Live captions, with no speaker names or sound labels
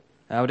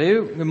How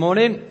do? Good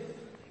morning.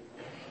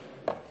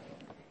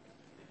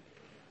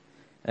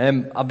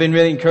 I've been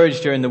really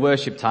encouraged during the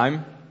worship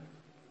time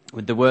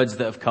with the words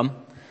that have come.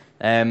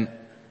 And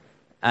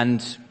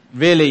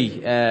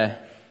really,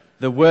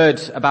 the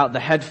word about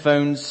the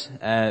headphones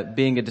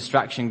being a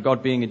distraction,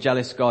 God being a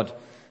jealous God,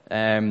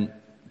 kind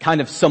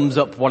of sums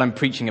up what I'm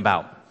preaching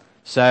about.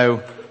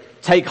 So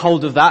take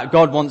hold of that.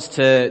 God wants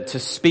to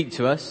speak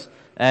to us.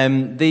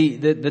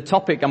 The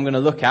topic I'm going to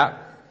look at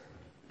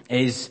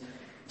is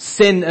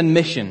sin and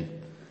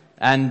mission.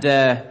 And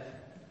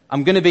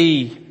I'm going to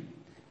be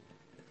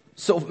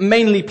sort of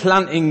mainly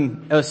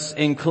planting us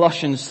in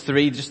Colossians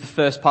 3, just the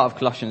first part of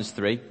Colossians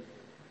 3,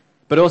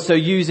 but also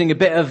using a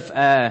bit of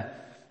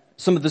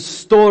some of the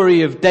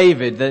story of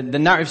David, the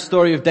narrative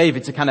story of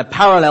David, to kind of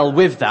parallel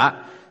with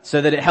that, so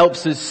that it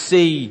helps us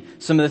see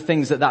some of the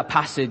things that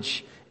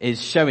passage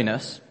is showing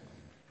us.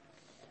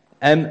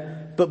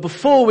 But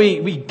before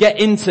we get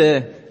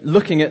into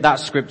looking at that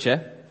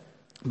scripture,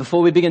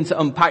 before we begin to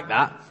unpack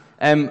that,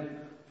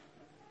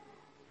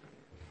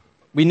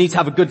 we need to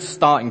have a good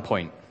starting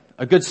point,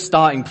 a good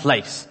starting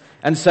place.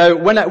 And so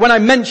when I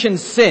mention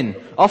sin,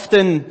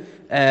 often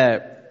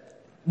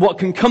what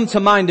can come to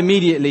mind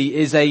immediately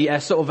is a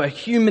sort of a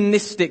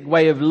humanistic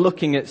way of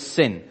looking at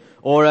sin,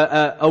 or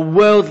a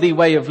worldly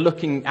way of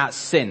looking at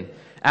sin.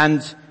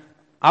 And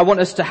I want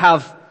us to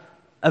have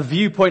a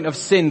viewpoint of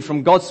sin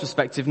from God's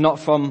perspective, not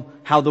from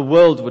how the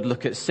world would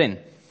look at sin.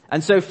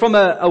 And so from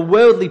a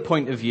worldly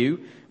point of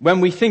view, when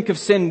we think of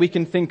sin, we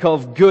can think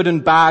of good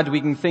and bad,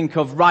 we can think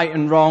of right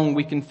and wrong,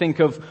 we can think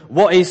of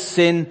what is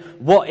sin,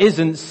 what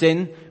isn't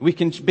sin. We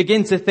can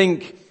begin to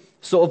think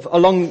sort of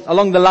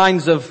along the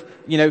lines of,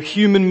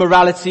 human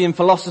morality and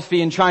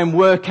philosophy, and try and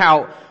work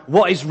out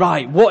what is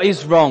right, what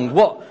is wrong,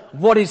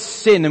 what is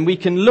sin. And we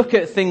can look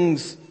at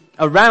things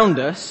around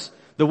us,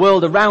 the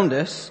world around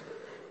us,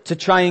 to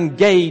try and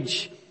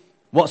gauge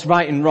what's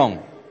right and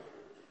wrong.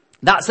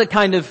 That's a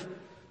kind of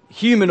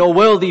human or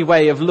worldly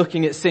way of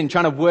looking at sin,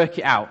 trying to work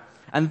it out.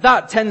 And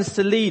that tends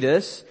to lead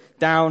us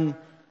down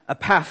a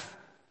path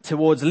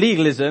towards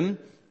legalism,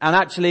 and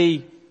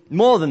actually,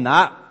 more than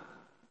that,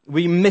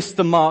 we miss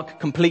the mark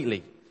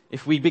completely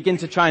if we begin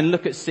to try and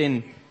look at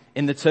sin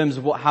in the terms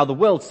of how the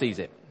world sees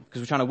it,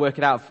 because we're trying to work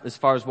it out as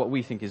far as what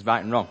we think is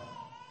right and wrong.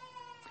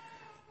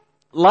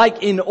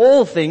 Like in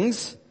all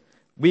things,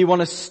 we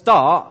want to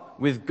start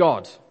with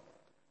God.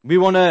 We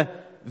want to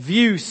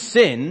view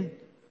sin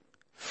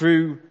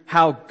through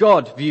how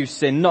God views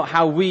sin, not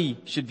how we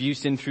should view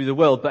sin through the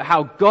world, but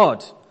how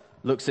God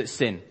looks at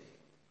sin.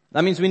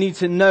 That means we need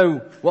to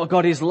know what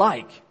God is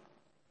like.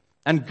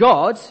 And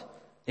God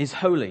is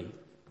holy.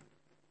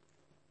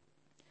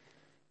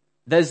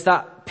 There's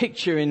that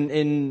picture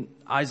in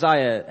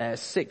Isaiah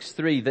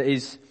 6:3 that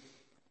is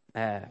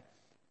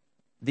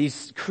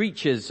these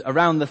creatures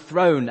around the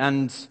throne,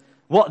 and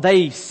what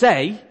they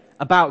say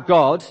about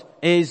God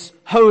is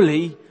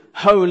holy,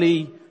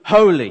 holy,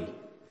 holy.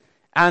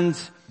 And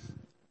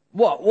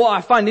what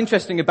I find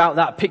interesting about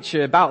that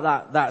picture,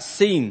 about that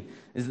scene,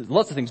 is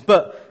lots of things,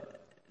 but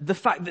the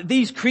fact that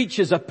these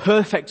creatures are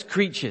perfect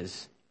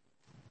creatures.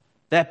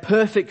 They're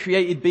perfect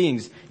created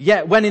beings.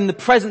 Yet when in the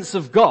presence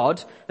of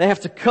God, they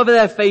have to cover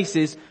their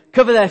faces,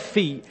 cover their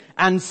feet,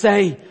 and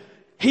say,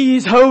 He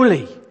is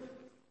holy.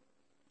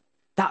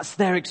 That's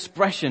their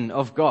expression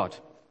of God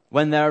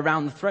when they're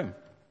around the throne.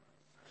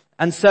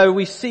 And so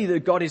we see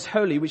that God is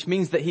holy, which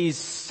means that He is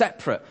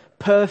separate,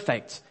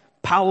 perfect,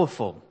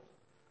 powerful.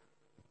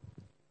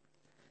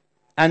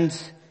 And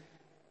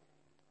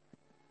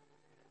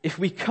if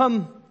we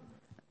come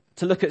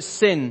to look at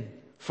sin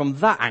from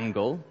that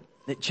angle,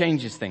 it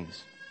changes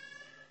things.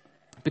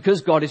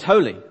 Because God is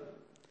holy.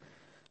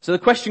 So the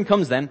question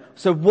comes then,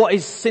 so what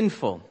is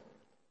sinful?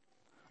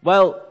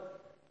 Well,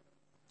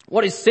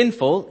 what is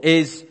sinful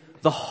is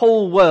the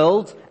whole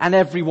world and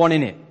everyone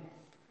in it.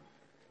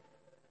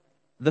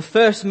 The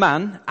first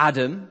man,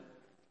 Adam,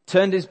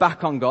 turned his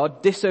back on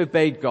God,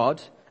 disobeyed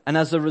God, and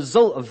as a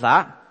result of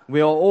that,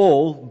 we are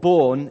all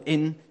born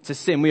into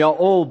sin. We are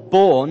all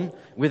born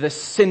with a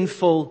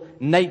sinful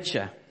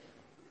nature.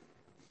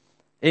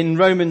 In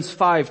Romans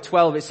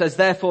 5:12 it says,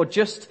 therefore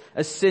just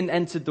as sin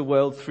entered the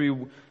world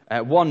through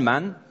one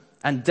man,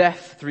 and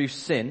death through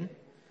sin,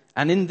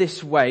 and in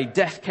this way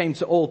death came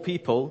to all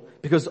people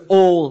because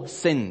all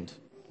sinned.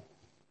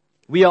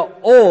 We are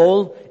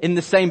all in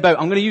the same boat.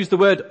 I'm going to use the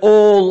word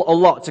all a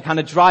lot to kind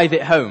of drive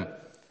it home.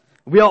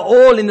 We are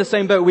all in the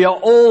same boat. We are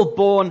all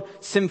born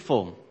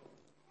sinful.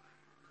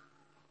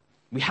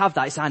 We have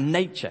that. It's our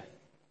nature.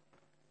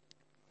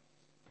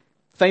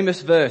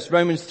 Famous verse,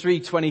 Romans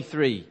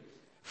 3:23.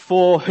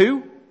 For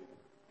who?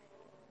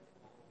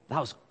 That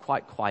was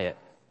quite quiet.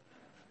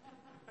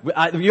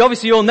 You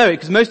obviously all know it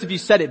because most of you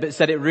said it, but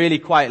said it really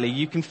quietly.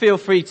 You can feel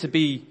free to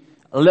be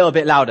a little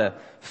bit louder.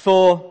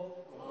 For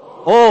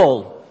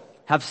all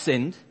have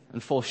sinned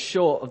and fall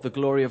short of the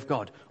glory of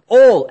God.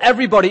 All,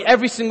 everybody,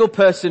 every single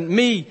person,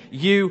 me,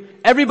 you,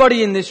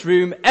 everybody in this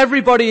room,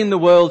 everybody in the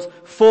world,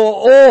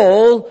 for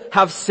all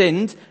have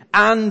sinned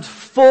and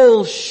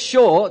fall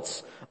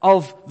short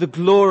of the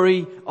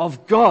glory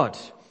of God.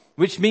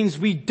 which means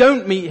we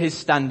don't meet his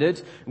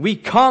standard. We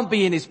can't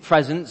be in his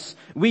presence.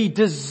 We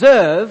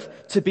deserve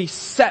to be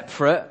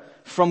separate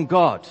from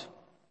God.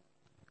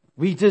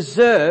 We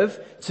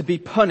deserve to be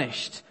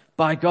punished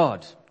by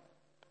God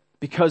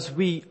because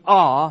we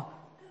are,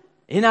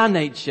 in our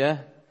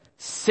nature,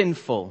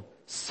 sinful,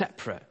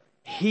 separate.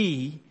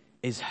 He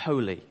is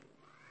holy.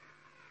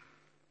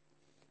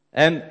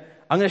 I'm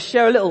going to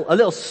share a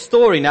little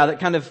story now that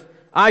kind of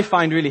I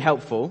find really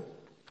helpful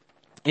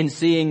in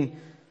seeing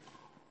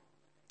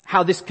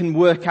how this can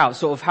work out,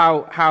 sort of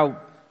how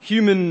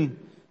human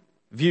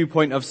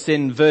viewpoint of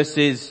sin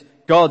versus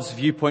God's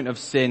viewpoint of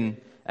sin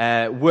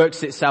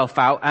works itself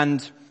out.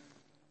 And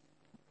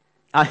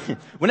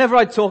whenever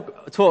I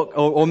talk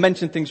or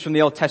mention things from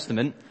the Old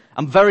Testament,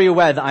 I'm very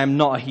aware that I am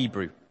not a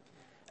Hebrew.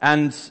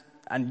 And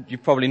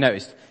you've probably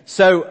noticed.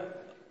 So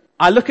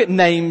I look at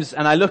names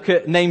and I look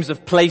at names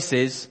of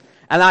places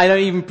and I don't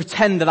even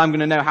pretend that I'm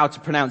going to know how to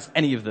pronounce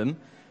any of them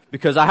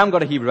because I haven't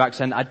got a Hebrew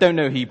accent. I don't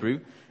know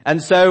Hebrew. And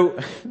so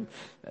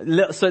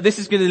this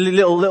is going to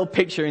be a little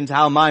picture into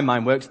how my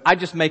mind works. I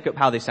just make up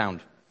how they sound.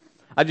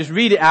 I just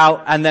read it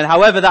out and then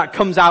however that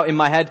comes out in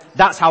my head,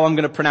 that's how I'm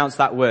going to pronounce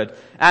that word.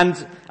 And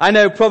I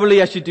know probably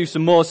I should do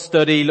some more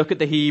study, look at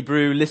the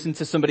Hebrew, listen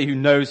to somebody who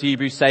knows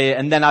Hebrew say it,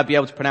 and then I'd be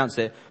able to pronounce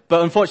it.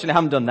 But unfortunately I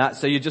haven't done that,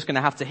 so you're just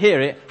going to have to hear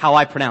it how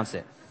I pronounce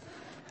it.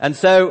 And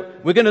so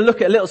we're going to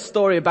look at a little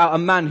story about a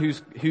man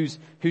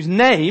whose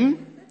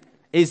name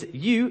is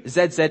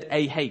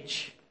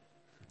U-Z-Z-A-H.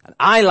 And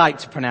I like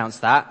to pronounce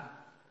that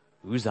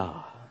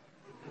Uzzah.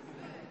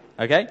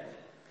 Okay?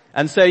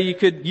 And so you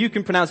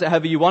can pronounce it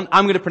however you want.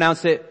 I'm going to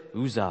pronounce it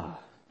Uzzah.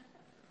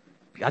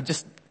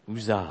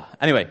 Uzzah.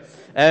 Anyway,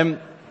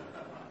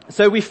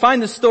 so we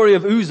find the story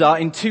of Uzzah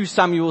in 2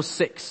 Samuel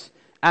 6.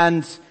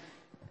 And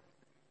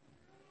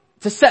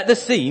to set the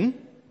scene,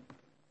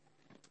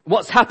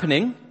 what's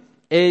happening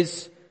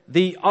is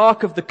the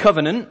Ark of the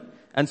Covenant.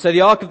 And so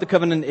the Ark of the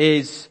Covenant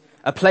is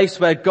a place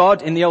where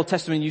God in the Old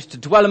Testament used to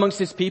dwell amongst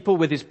his people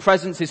with his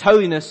presence. His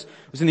holiness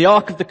was in the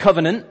Ark of the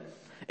Covenant.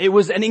 It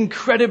was an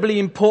incredibly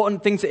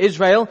important thing to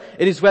Israel.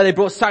 It is where they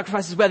brought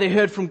sacrifices, where they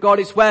heard from God.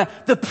 It's where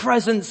the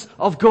presence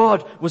of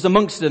God was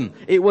amongst them.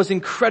 It was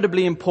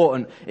incredibly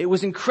important. It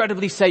was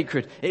incredibly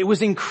sacred. It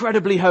was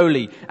incredibly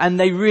holy. And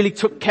they really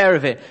took care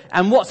of it.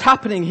 And what's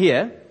happening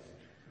here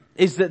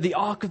is that the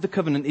Ark of the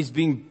Covenant is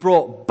being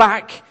brought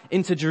back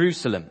into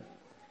Jerusalem.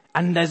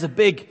 And there's a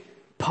big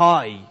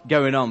party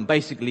going on.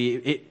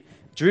 Basically,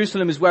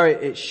 Jerusalem is where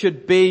it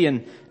should be,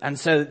 and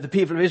so the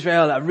people of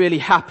Israel are really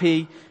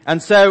happy.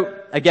 And so,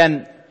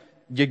 again,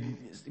 you're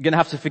going to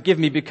have to forgive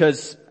me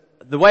because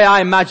the way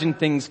I imagine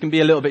things can be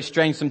a little bit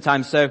strange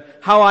sometimes. So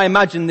how I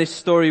imagine this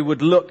story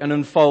would look and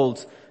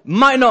unfold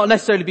might not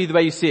necessarily be the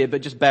way you see it,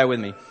 but just bear with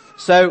me.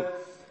 So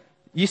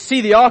you see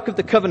the Ark of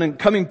the Covenant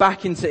coming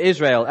back into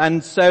Israel,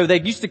 and so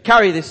they used to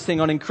carry this thing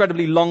on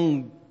incredibly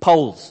long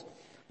poles.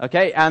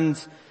 Okay, and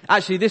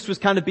actually this was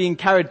kind of being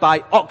carried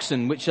by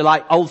oxen, which are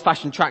like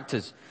old-fashioned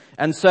tractors.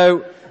 And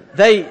so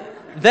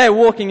they're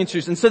walking into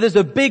Jerusalem. And so there's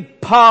a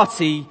big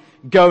party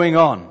going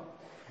on.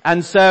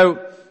 And so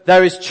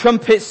there is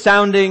trumpets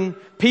sounding,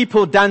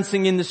 people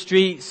dancing in the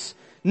streets.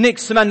 Nick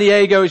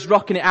Samaniego is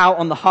rocking it out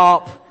on the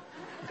harp.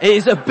 It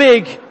is a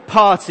big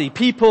party.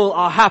 People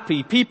are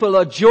happy. People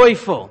are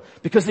joyful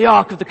because the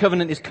Ark of the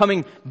Covenant is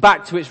coming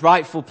back to its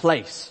rightful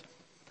place.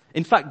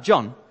 In fact,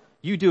 John,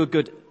 you do a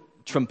good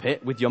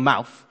trumpet with your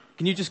mouth.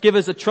 Can you just give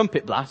us a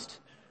trumpet blast?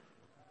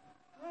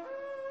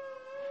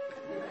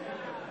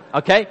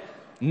 Okay?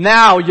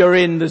 Now you're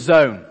in the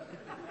zone.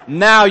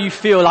 Now you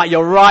feel like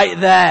you're right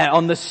there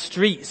on the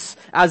streets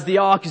as the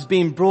Ark is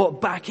being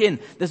brought back in.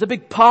 There's a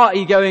big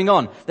party going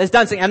on. There's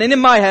dancing. And in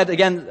my head,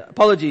 again,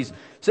 apologies.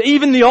 So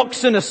even the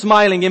oxen are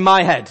smiling in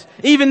my head.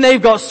 Even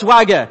they've got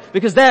swagger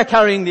because they're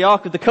carrying the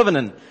Ark of the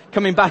Covenant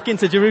coming back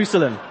into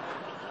Jerusalem.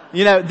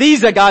 You know,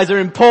 these guys are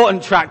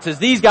important tractors.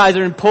 These guys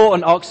are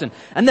important oxen.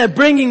 And they're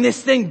bringing this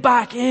thing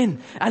back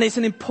in. And it's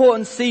an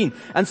important scene.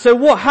 And so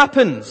what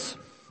happens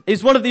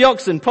is one of the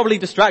oxen, probably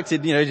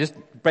distracted, just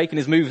breaking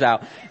his moves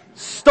out,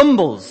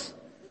 stumbles.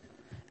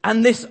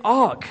 And this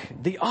ark,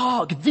 the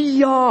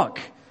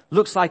ark,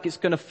 looks like it's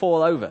going to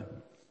fall over.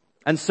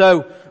 And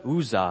so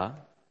Uzzah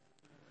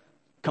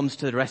comes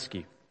to the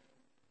rescue.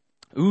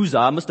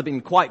 Uzzah must have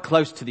been quite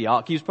close to the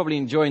ark. He was probably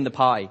enjoying the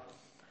party.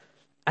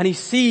 And he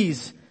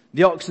sees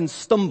the oxen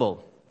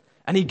stumble,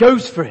 and he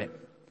goes for it.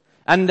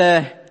 And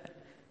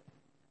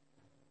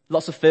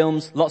lots of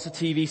films, lots of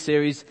TV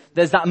series.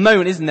 There's that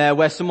moment, isn't there,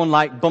 where someone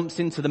bumps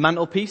into the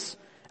mantelpiece,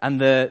 and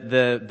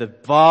the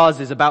vase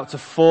is about to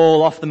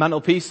fall off the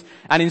mantelpiece,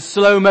 and in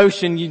slow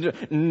motion,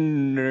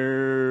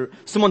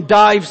 someone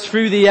dives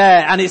through the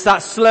air, and it's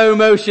that slow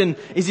motion.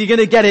 Is he going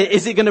to get it?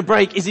 Is it going to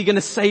break? Is he going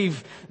to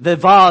save the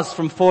vase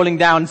from falling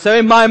down? So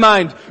in my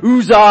mind,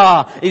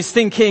 Uzzah is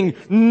thinking,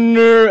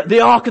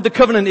 the Ark of the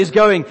Covenant is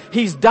going.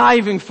 He's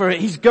diving for it.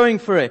 He's going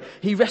for it.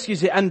 He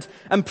rescues it, and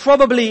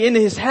probably in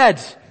his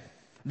head,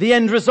 the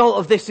end result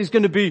of this is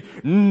going to be,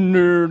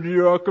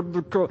 the Ark of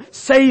the Covenant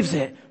saves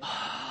it.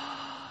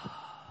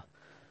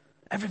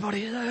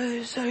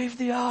 Everybody, save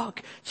the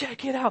ark.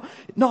 Check it out.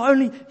 Not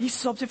only he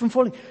stopped it from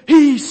falling,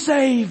 he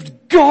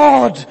saved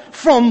God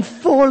from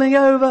falling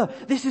over.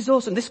 This is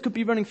awesome. This could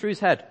be running through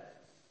his head.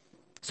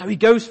 So he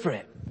goes for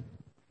it.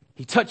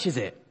 He touches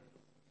it.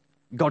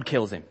 God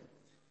kills him.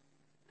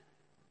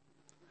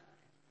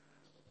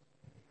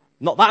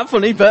 Not that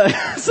funny, but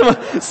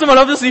someone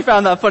obviously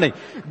found that funny.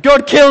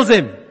 God kills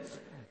him.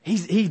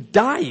 He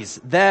dies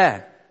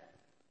there.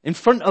 In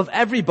front of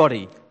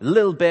everybody, a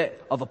little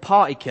bit of a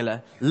party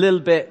killer, a little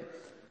bit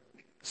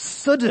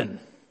sudden.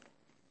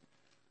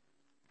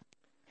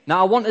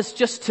 Now I want us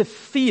just to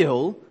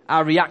feel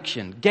our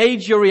reaction.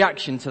 Gauge your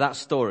reaction to that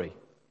story.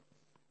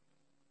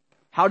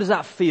 How does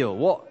that feel?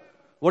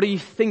 What are you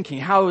thinking?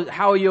 How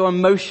are your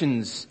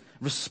emotions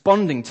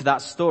responding to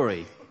that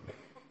story?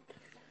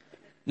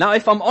 Now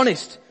if I'm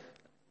honest,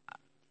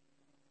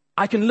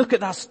 I can look at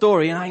that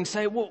story and I can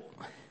say, well,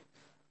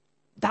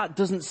 that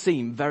doesn't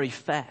seem very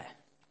fair.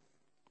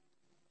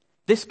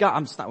 This guy, I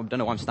don't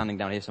know why I'm standing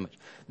down here so much.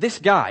 This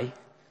guy,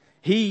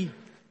 he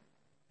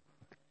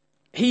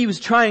was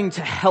trying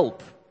to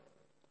help.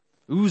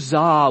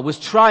 Uzzah was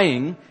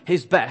trying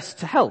his best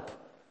to help.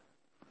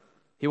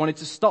 He wanted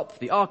to stop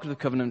the Ark of the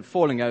Covenant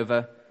falling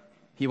over.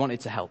 He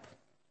wanted to help.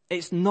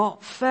 It's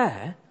not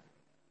fair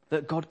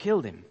that God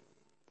killed him.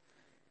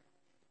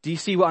 Do you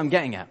see what I'm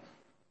getting at?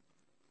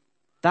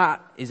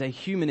 That is a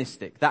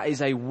humanistic, that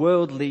is a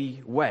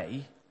worldly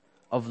way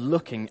of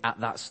looking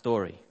at that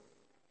story.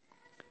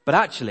 But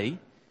actually,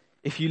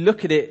 if you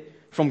look at it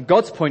from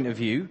God's point of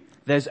view,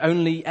 there's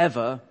only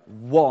ever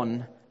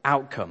one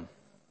outcome.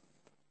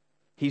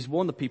 He's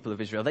warned the people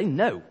of Israel. They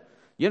know.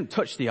 You don't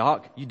touch the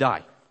ark, you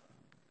die.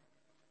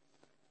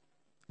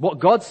 What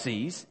God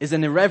sees is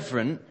an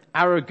irreverent,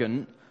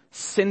 arrogant,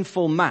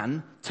 sinful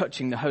man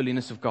touching the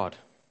holiness of God.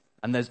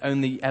 And there's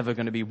only ever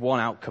going to be one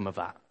outcome of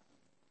that.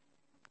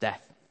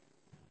 Death.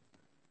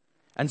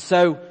 And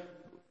so,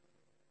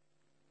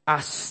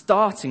 our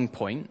starting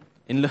point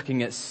in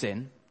looking at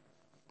sin,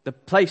 the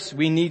place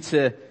we need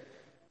to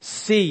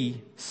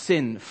see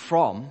sin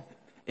from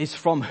is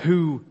from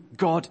who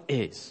God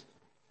is.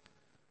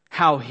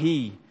 How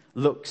he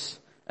looks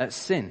at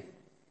sin.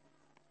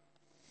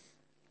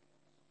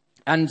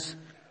 And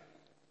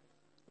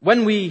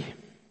when we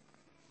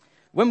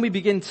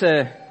begin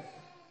to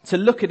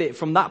look at it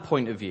from that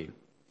point of view,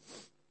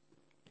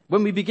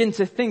 when we begin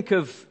to think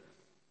of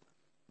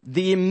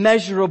the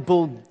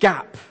immeasurable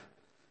gap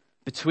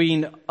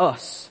between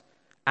us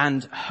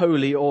and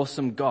holy,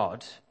 awesome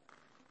God,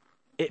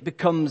 it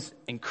becomes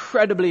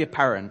incredibly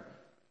apparent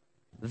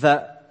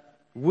that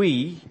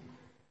we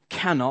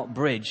cannot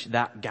bridge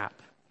that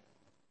gap.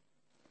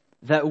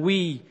 That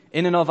we,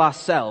 in and of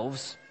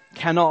ourselves,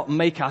 cannot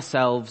make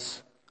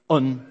ourselves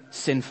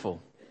unsinful.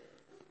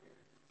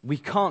 We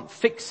can't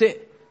fix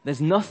it.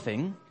 There's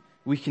nothing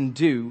we can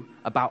do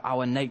about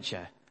our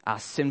nature, our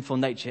sinful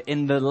nature,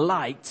 in the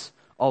light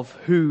of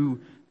who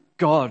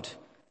God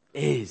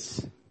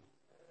is.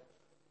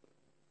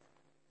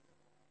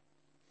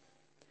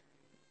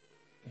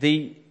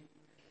 The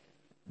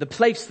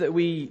place that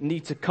we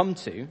need to come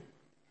to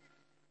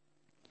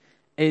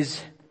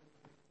is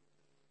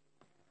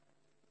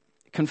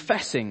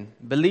confessing,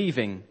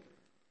 believing,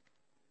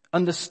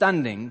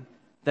 understanding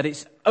that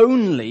it's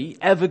only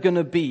ever going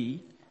to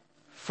be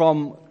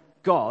from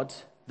God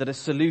that a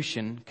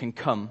solution can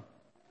come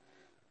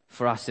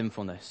for our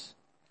sinfulness.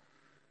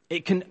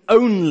 It can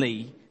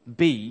only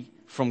be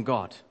from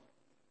God.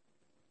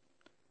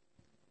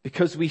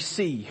 Because we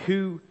see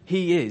who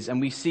he is and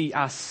we see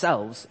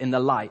ourselves in the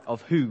light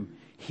of who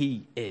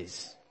he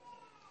is.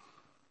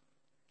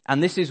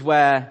 And this is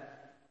where,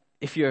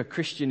 if you're a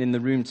Christian in the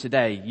room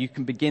today, you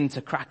can begin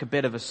to crack a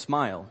bit of a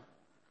smile.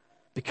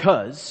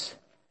 Because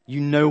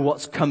you know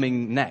what's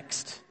coming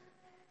next.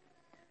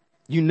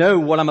 You know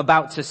what I'm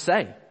about to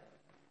say.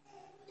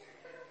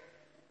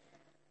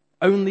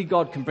 Only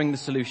God can bring the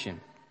solution.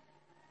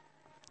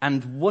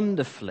 And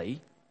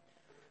wonderfully,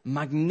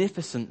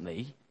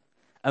 magnificently,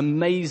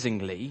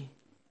 amazingly,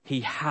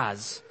 he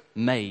has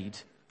made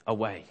a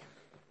way.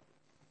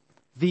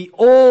 The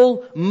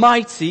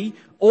almighty,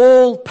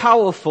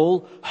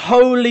 all-powerful,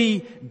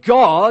 holy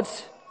God,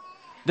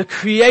 the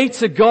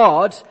Creator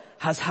God,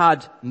 has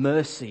had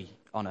mercy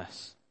on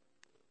us.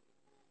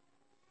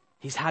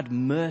 He's had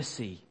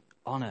mercy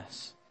on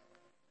us.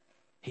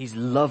 He's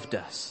loved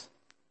us.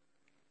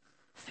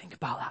 Think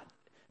about that.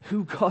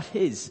 Who God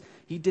is.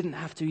 He didn't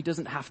have to, he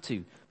doesn't have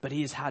to, but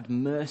he has had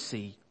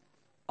mercy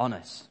on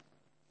us.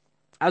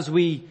 As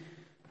we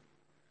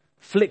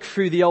flick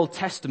through the Old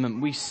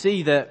Testament, we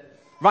see that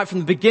right from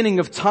the beginning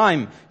of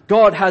time,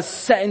 God has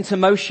set into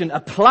motion a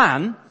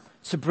plan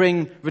to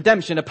bring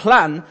redemption, a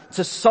plan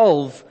to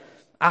solve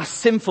our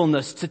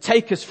sinfulness, to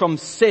take us from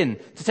sin,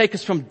 to take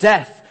us from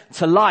death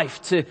to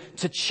life,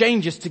 to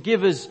change us, to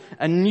give us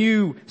a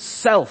new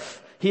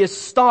self. He has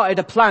started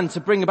a plan to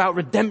bring about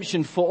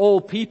redemption for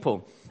all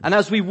people. And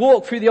as we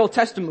walk through the Old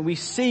Testament, we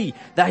see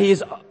that he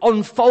is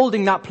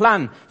unfolding that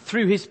plan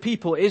through his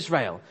people,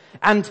 Israel.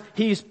 And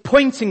he is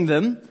pointing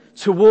them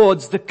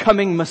towards the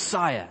coming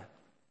Messiah.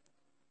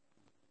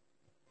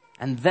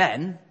 And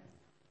then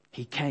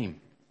he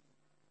came.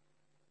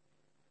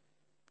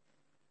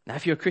 Now,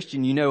 if you're a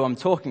Christian, you know what I'm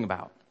talking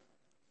about.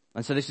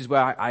 And so this is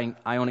where I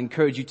want to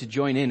encourage you to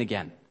join in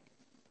again.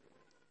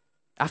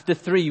 After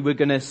 3, we're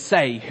going to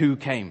say who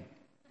came.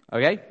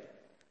 Okay?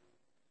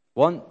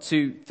 1,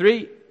 2,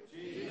 3.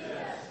 Jesus.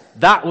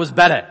 That was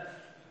better.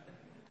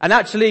 And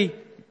actually,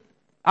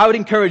 I would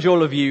encourage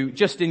all of you,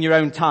 just in your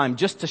own time,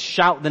 just to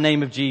shout the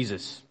name of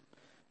Jesus.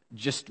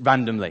 Just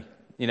randomly.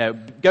 You know,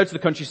 go to the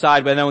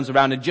countryside where no one's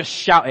around and just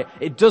shout it.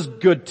 It does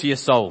good to your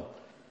soul.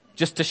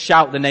 Just to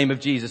shout the name of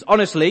Jesus.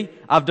 Honestly,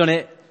 I've done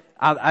it.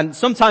 And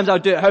sometimes I'll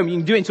do it at home. You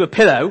can do it into a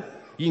pillow.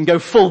 You can go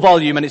full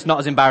volume and it's not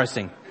as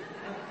embarrassing.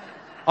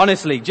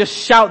 Honestly, just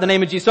shout the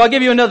name of Jesus. So I'll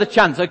give you another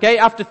chance, okay?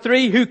 After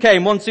 3, who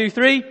came? 1, 2,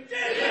 3. Jesus!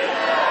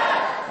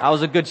 That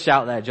was a good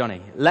shout there,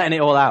 Johnny. Letting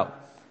it all out.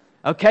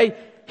 Okay?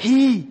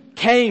 He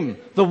came.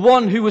 The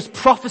one who was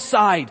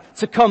prophesied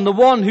to come. The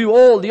one who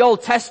all the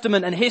Old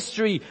Testament and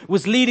history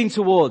was leading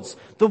towards.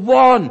 The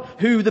one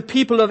who the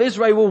people of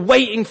Israel were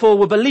waiting for,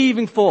 were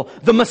believing for.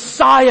 The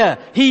Messiah.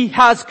 He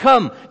has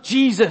come.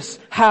 Jesus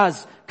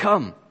has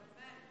come.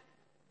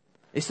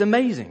 It's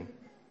amazing.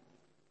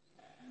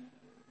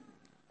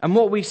 And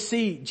what we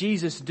see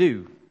Jesus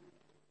do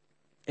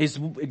is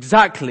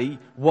exactly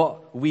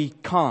what we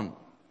can't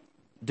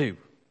do.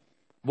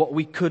 What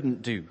we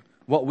couldn't do.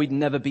 What we'd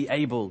never be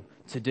able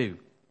to do.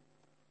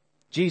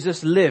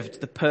 Jesus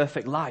lived the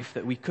perfect life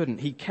that we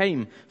couldn't. He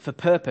came for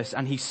purpose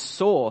and he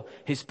saw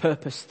his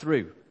purpose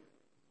through.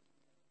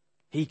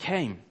 He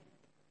came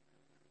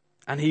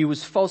and he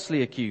was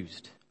falsely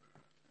accused.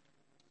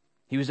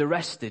 He was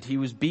arrested, he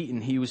was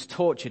beaten, he was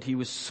tortured, he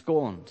was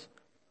scorned.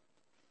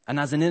 And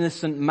as an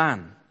innocent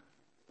man,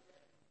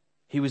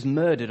 he was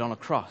murdered on a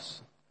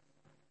cross.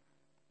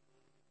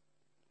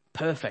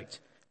 Perfect.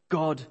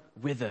 God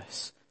with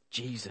us.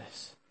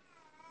 Jesus.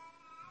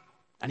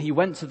 And he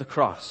went to the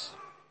cross.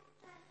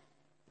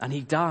 And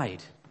he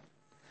died.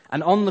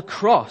 And on the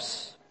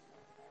cross,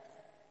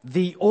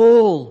 the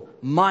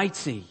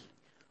almighty,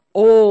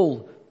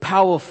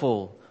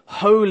 all-powerful,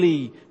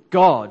 holy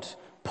God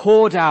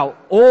poured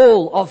out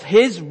all of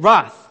his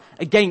wrath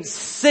against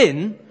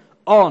sin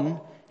on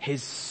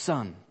his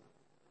Son.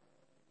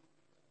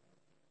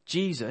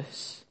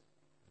 Jesus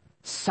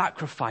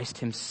sacrificed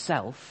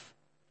himself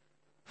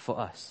for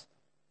us.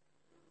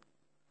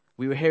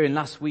 We were hearing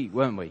last week,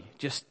 weren't we?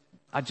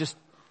 I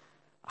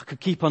could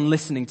keep on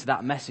listening to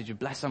that message.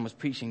 Bless Sam was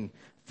preaching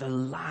the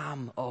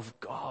Lamb of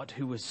God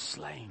who was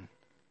slain.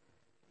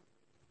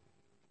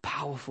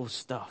 Powerful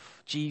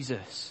stuff.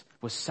 Jesus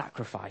was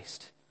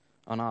sacrificed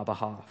on our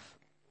behalf.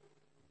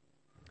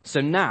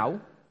 So now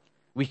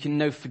we can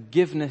know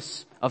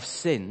forgiveness of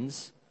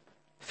sins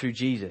through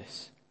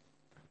Jesus.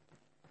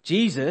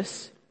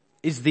 Jesus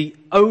is the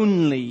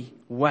only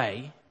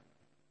way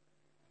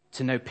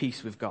to know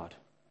peace with God.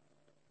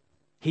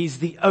 He's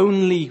the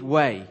only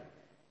way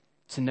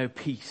to know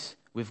peace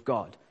with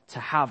God, to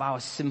have our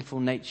sinful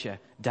nature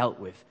dealt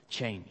with,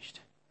 changed.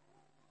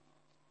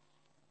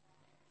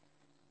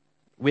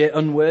 We're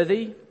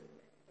unworthy,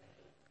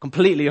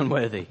 completely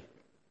unworthy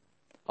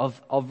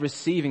of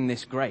receiving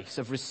this grace,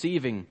 of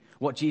receiving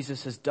what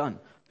Jesus has done.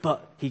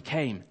 But he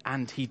came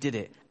and he did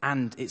it,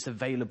 and it's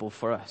available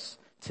for us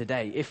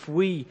today. If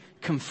we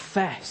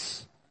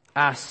confess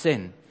our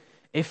sin,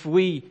 if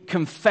we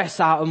confess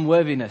our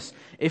unworthiness,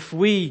 if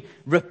we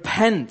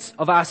repent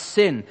of our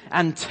sin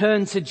and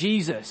turn to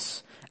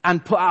Jesus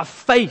and put our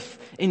faith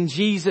in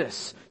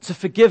Jesus to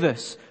forgive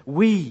us,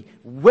 we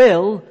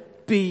will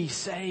be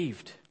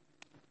saved.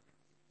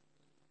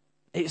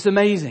 It's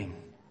amazing.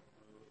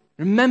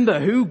 Remember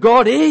who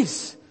God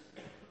is.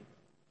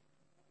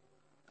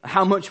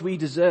 How much we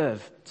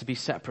deserve to be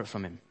separate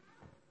from him.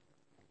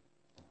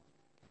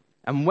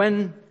 And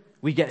when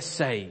we get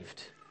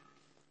saved,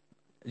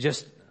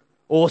 just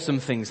awesome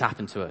things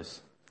happen to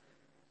us.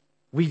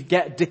 We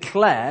get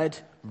declared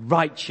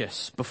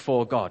righteous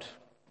before God.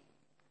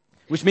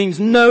 Which means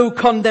no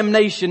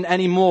condemnation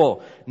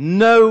anymore.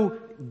 No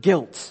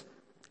guilt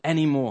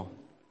anymore.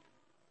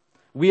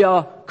 We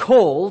are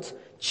called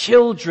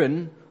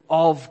children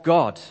of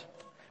God.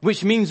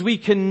 Which means we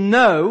can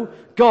know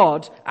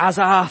God as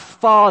our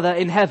Father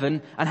in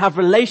heaven and have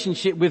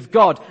relationship with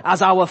God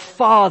as our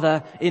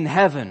Father in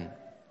heaven.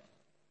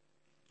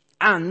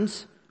 And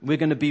we're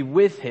going to be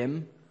with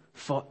him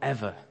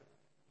forever.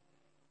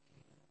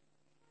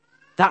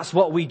 That's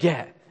what we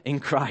get in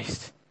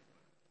Christ.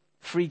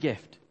 Free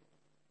gift.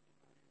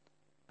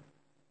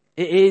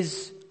 It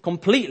is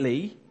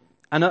completely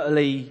and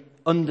utterly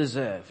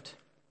undeserved.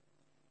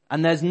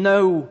 And there's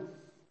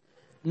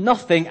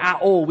nothing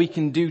at all we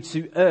can do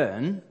to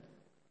earn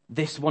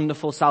this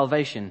wonderful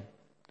salvation.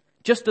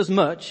 Just as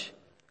much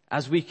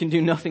as we can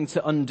do nothing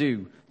to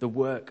undo the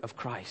work of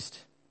Christ.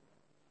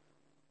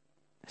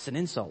 It's an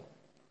insult.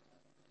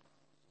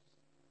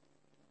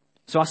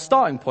 So our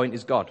starting point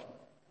is God.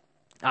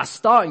 Our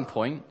starting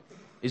point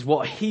is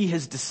what he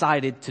has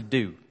decided to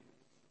do.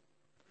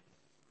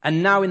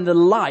 And now in the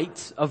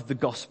light of the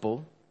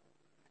gospel,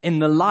 in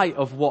the light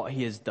of what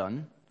he has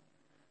done,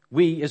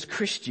 we as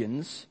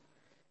Christians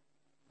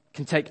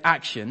can take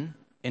action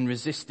in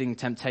resisting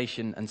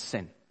temptation and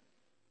sin.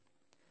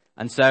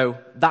 And so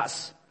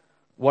that's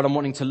what I'm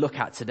wanting to look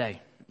at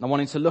today. I'm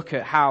wanting to look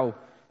at how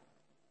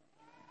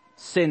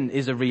sin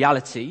is a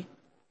reality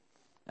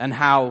and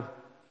how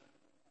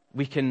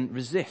we can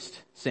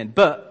resist sin.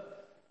 But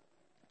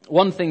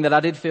one thing that I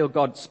did feel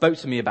God spoke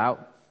to me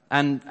about,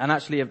 and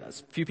actually a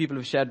few people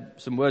have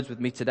shared some words with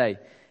me today,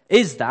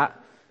 is that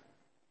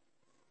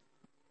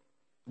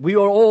we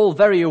are all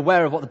very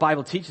aware of what the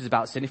Bible teaches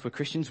about sin. If we're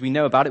Christians, we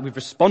know about it. We've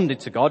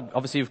responded to God.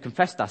 Obviously, we've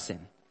confessed our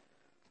sin.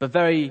 But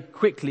very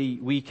quickly,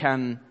 we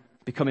can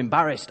become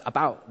embarrassed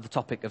about the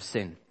topic of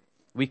sin.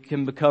 We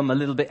can become a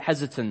little bit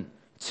hesitant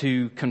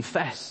to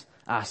confess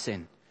our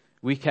sin.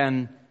 We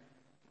can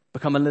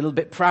become a little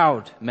bit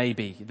proud,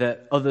 maybe,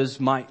 that others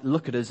might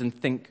look at us and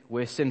think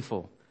we're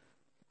sinful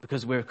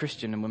because we're a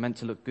Christian and we're meant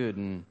to look good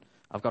and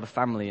I've got a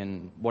family,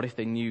 and what if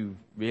they knew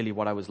really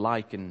what I was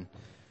like? And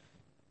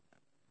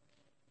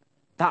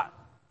that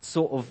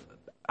sort of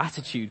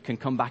attitude can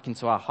come back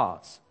into our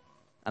hearts.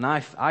 And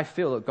I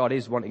feel that God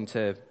is wanting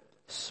to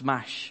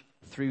smash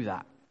through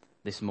that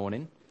this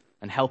morning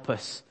and help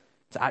us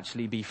to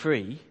actually be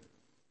free,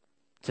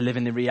 to live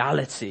in the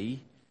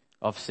reality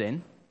of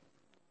sin,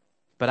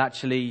 but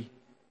actually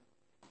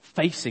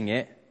facing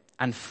it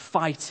and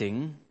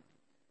fighting,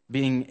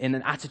 being in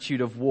an attitude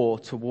of war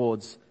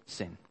towards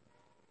sin.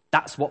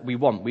 That's what we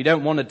want. We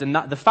don't want to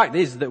deny. The fact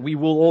is that we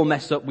will all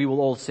mess up. We will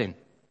all sin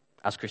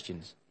as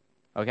Christians.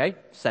 Okay?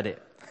 Said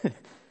it.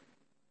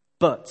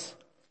 But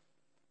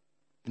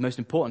the most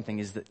important thing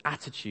is the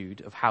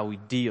attitude of how we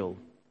deal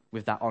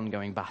with that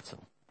ongoing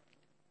battle.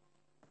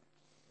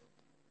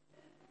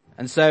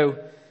 And so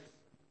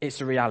it's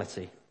a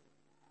reality.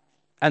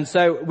 And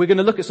so we're going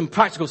to look at some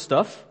practical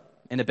stuff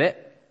in a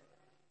bit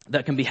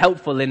that can be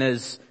helpful in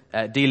us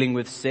dealing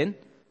with sin,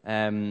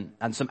 and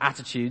some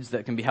attitudes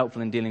that can be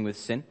helpful in dealing with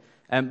sin.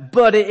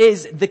 But it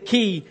is the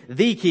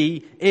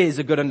key is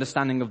a good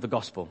understanding of the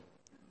gospel.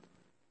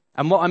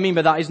 And what I mean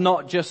by that is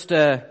not just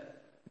a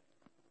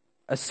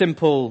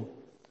simple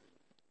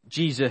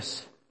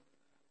Jesus,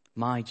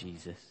 my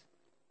Jesus,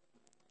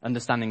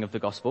 understanding of the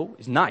gospel.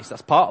 Is nice,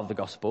 that's part of the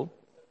gospel.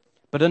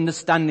 But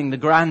understanding the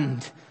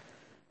grand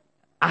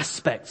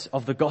aspect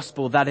of the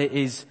gospel, that it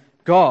is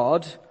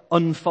God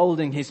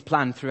unfolding his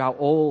plan throughout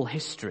all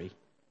history.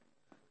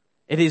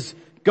 It is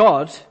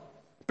God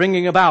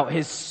bringing about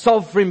his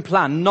sovereign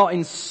plan, not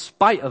in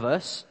spite of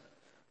us,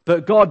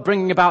 but God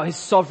bringing about his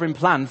sovereign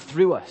plan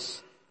through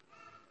us.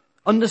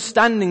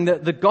 Understanding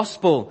that the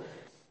gospel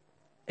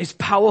is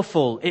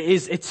powerful, it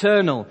is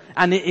eternal,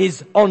 and it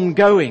is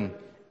ongoing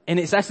in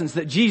its essence,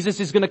 that Jesus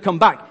is going to come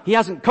back. He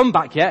hasn't come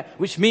back yet,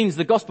 which means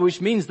the gospel, which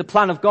means the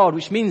plan of God,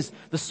 which means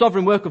the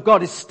sovereign work of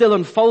God is still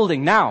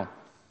unfolding now.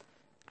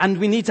 And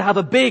we need to have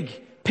a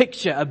big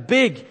picture, a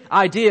big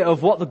idea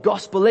of what the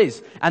gospel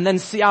is, and then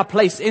see our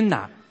place in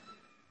that.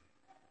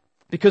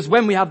 Because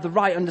when we have the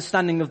right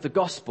understanding of the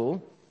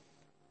gospel,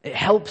 it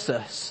helps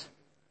us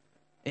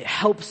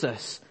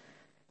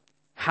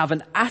have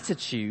an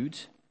attitude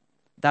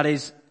that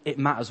is, it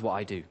matters what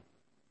I do.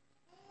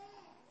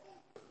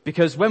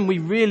 Because when we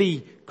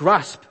really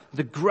grasp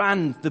the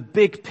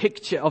big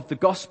picture of the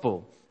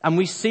gospel, and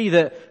we see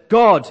that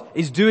God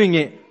is doing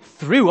it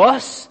through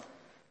us,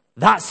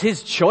 that's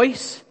his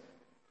choice,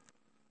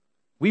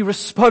 we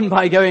respond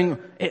by going,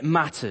 it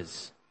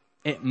matters.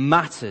 It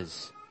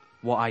matters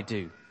what I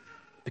do.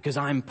 Because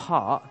I'm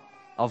part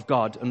of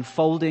God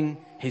unfolding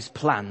his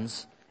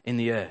plans in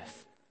the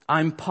earth.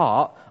 I'm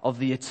part of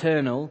the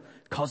eternal,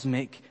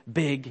 cosmic,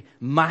 big,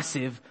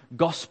 massive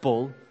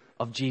gospel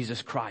of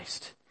Jesus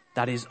Christ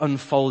that is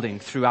unfolding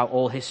throughout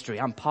all history.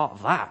 I'm part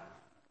of that.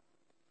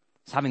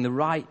 It's having the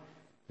right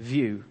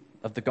view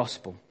of the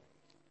gospel.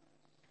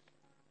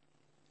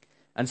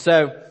 And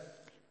so,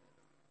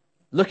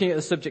 looking at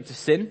the subject of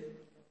sin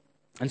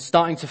and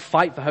starting to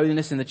fight for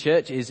holiness in the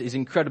church is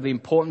incredibly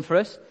important for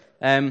us.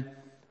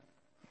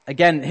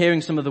 Again,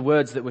 hearing some of the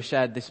words that were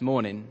shared this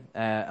morning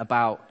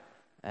about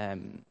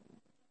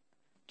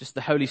just the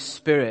Holy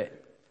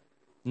Spirit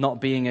not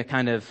being a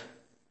kind of,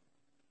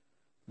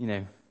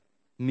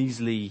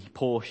 measly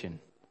portion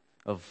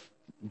of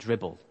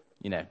dribble,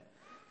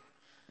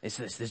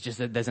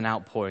 there's an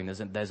outpouring,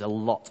 there's a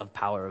lot of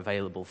power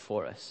available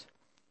for us.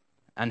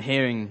 And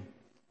hearing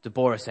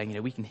Deborah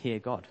saying, we can hear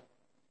God.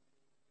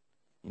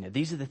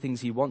 These are the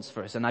things he wants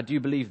for us. And I do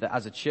believe that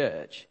as a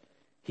church,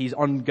 he's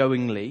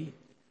ongoingly,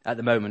 at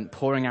the moment,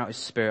 pouring out his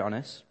Spirit on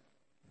us.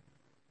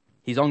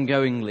 He's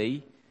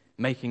ongoingly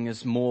making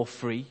us more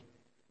free,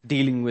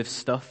 dealing with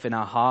stuff in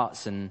our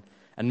hearts and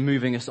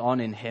moving us on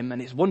in him.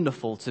 And it's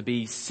wonderful to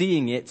be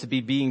seeing it, to be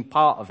being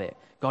part of it.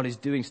 God is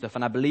doing stuff.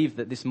 And I believe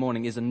that this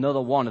morning is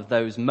another one of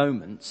those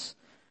moments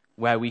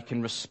where we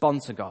can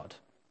respond to God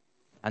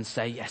and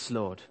say, yes,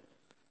 Lord,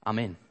 I'm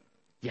in.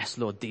 Yes,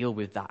 Lord, deal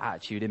with that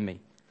attitude in me.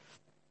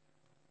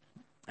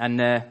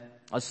 And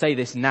I'll say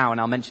this now and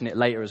I'll mention it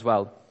later as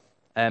well.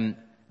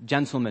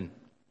 Gentlemen,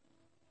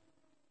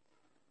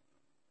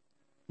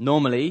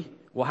 normally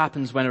what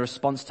happens when a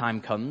response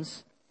time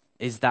comes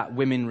is that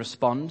women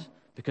respond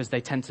because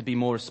they tend to be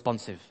more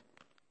responsive.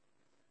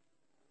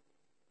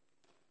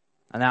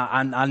 And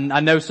I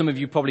know some of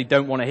you probably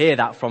don't want to hear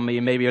that from me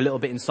and maybe a little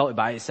bit insulted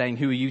by it, saying,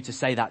 who are you to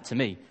say that to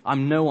me?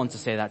 I'm no one to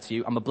say that to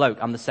you. I'm a bloke.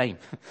 I'm the same.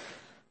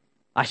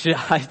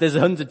 There's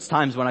hundreds of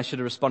times when I should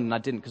have responded and I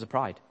didn't because of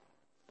pride.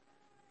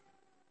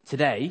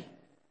 Today,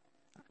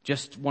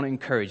 just want to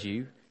encourage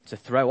you to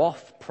throw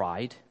off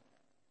pride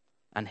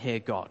and hear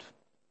God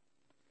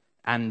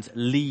and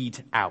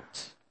lead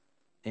out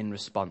in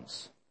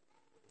response.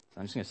 So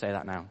I'm just going to say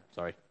that now.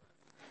 Sorry.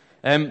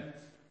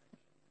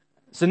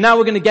 So now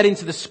we're going to get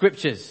into the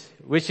scriptures,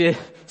 which is,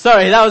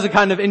 sorry, that was a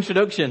kind of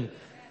introduction.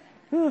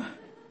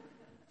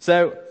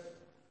 So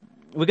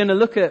we're going to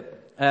look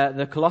at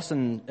the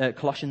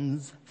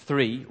Colossians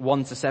 3,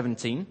 1 to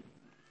 17.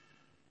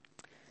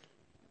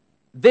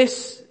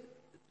 This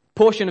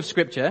portion of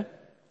scripture,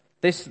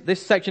 this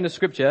section of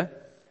scripture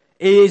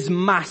is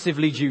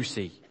massively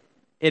juicy.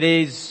 It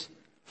is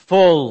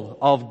full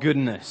of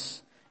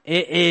goodness.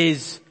 It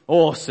is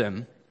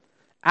awesome.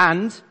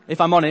 And,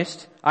 if I'm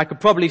honest, I could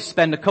probably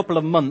spend a couple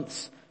of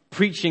months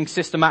preaching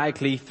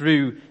systematically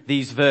through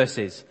these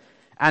verses.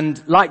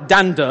 And like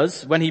Dan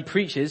does, when he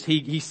preaches,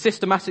 he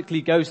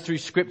systematically goes through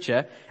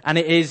scripture, and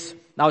it is,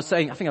 I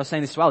think I was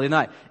saying this as well the other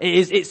night,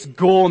 it's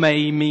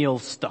gourmet meal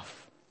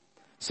stuff.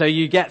 So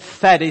you get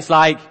fed, it's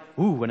like,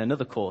 ooh, and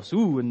another course,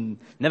 ooh, and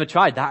never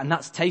tried that, and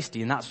that's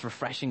tasty, and that's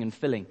refreshing and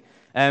filling.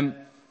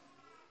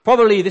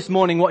 Probably this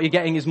morning what you're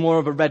getting is more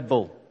of a Red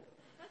Bull.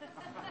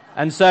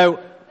 And so,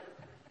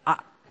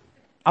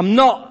 I'm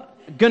not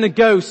going to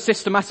go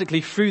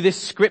systematically through this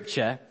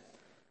scripture,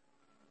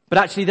 but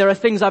actually there are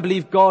things I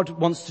believe God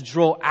wants to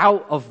draw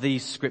out of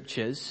these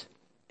scriptures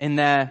in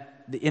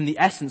the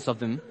essence of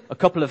them, a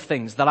couple of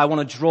things that I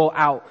want to draw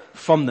out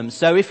from them.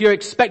 So if you're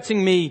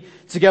expecting me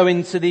to go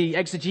into the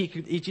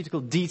exegetical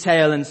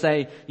detail and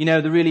say,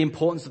 the really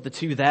importance of the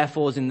two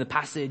therefores in the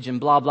passage and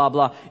blah, blah,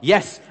 blah.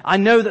 Yes, I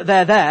know that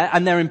they're there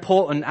and they're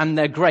important and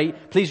they're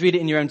great. Please read it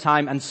in your own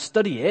time and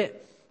study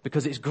it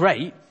because it's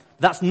great.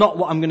 That's not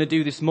what I'm going to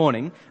do this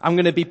morning. I'm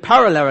going to be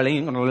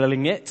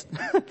paralleling it,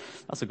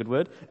 that's a good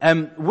word,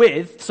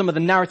 with some of the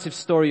narrative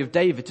story of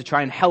David to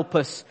try and help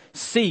us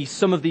see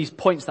some of these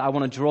points that I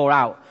want to draw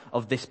out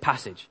of this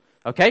passage.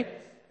 Okay?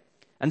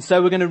 And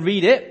so we're going to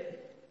read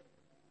it,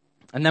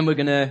 and then we're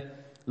going to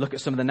look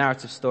at some of the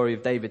narrative story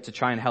of David to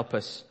try and help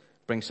us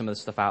bring some of the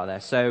stuff out of there.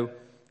 So,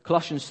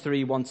 Colossians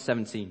 3, 1 to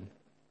 17.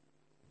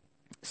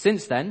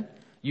 Since then,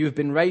 you have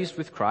been raised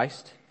with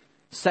Christ.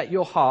 Set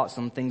your hearts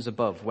on things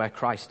above, where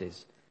Christ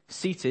is,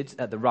 seated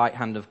at the right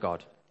hand of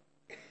God.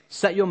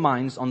 Set your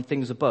minds on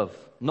things above,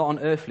 not on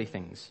earthly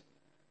things.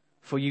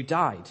 For you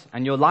died,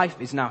 and your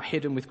life is now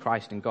hidden with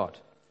Christ in God.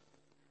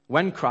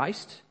 When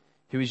Christ,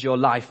 who is your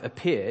life,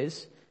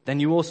 appears,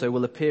 then you also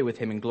will appear with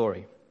him in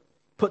glory.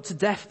 Put to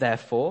death,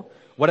 therefore,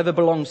 whatever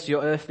belongs to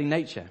your earthly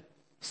nature: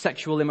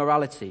 sexual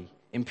immorality,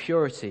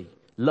 impurity,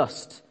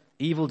 lust,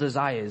 evil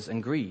desires,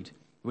 and greed,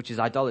 which is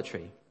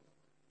idolatry.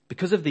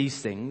 Because of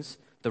these things,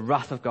 the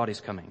wrath of God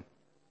is coming.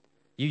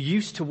 You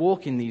used to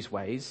walk in these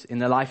ways in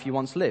the life you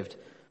once lived,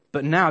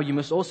 but now you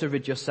must also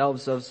rid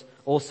yourselves of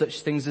all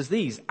such things as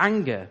these: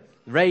 anger,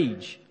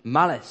 rage,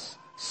 malice,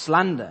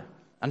 slander,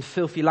 and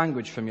filthy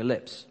language from your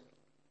lips.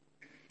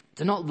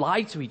 Do not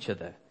lie to each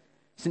other,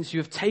 since you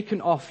have taken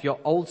off your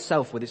old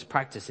self with its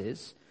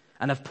practices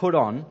and have put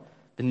on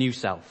the new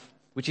self,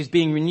 which is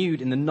being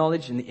renewed in the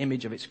knowledge and the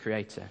image of its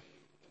creator.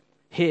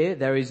 Here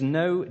there is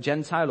no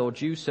Gentile or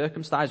Jew,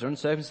 circumcised or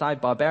uncircumcised,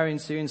 barbarian,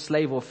 Syrian,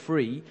 slave or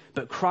free,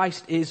 but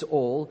Christ is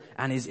all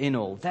and is in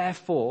all.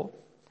 Therefore,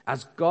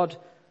 as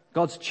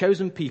God's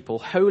chosen people,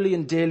 holy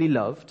and dearly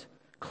loved,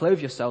 clothe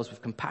yourselves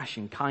with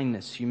compassion,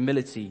 kindness,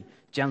 humility,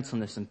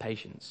 gentleness, and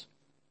patience.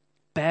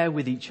 Bear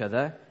with each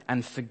other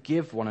and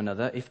forgive one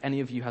another if any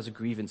of you has a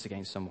grievance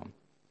against someone.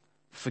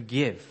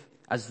 Forgive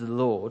as the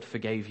Lord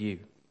forgave you.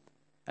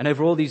 And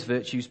over all these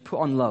virtues, put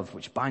on love,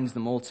 which binds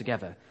them all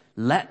together.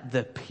 Let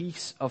the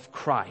peace of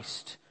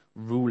Christ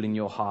rule in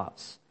your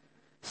hearts,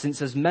 since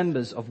as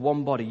members of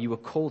one body you were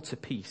called to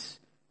peace,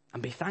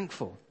 and be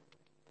thankful.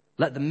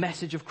 Let the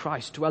message of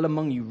Christ dwell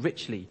among you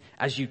richly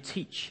as you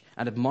teach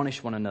and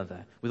admonish one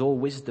another with all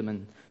wisdom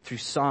and through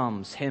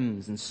psalms,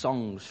 hymns, and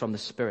songs from the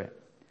Spirit,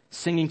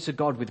 singing to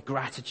God with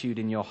gratitude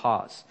in your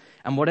hearts.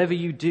 And whatever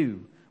you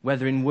do,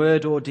 whether in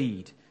word or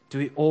deed, do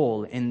it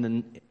all in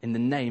the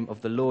name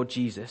of the Lord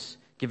Jesus,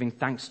 giving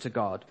thanks to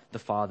God the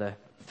Father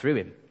through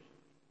him.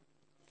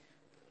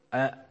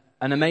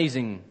 An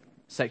amazing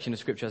section of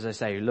scripture, as I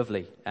say,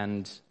 lovely,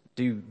 and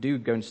do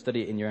go and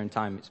study it in your own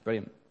time. It's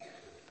brilliant.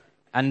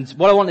 And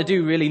what I want to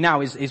do really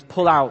now is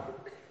pull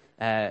out,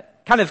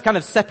 kind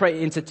of separate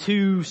it into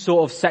two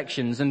sort of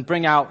sections and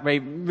bring out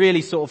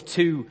really sort of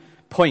 2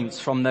 points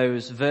from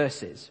those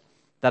verses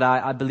that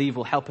I believe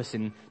will help us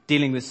in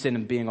dealing with sin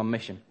and being on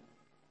mission.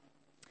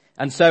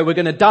 And so we're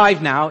going to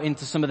dive now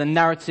into some of the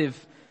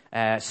narrative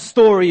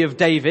story of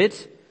David,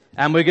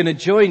 and we're going to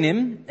join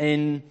him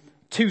in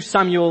 2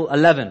 Samuel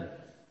 11.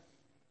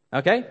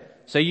 Okay?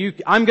 So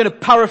I'm going to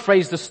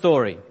paraphrase the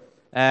story.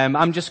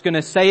 I'm just going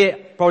to say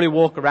it, probably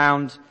walk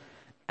around,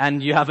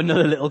 and you have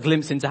another little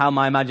glimpse into how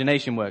my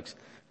imagination works.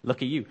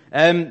 Look at you.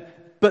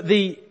 But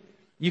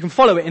you can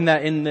follow it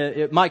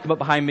it might come up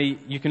behind me.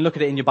 You can look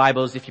at it in your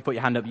Bibles. If you put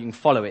your hand up, you can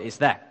follow it. It's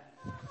there.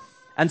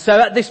 And so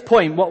at this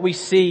point, what we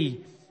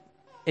see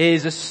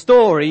is a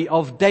story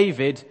of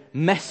David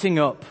messing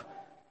up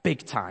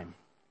big time.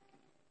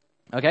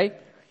 Okay?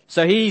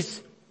 So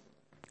he's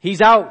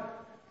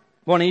out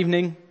one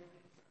evening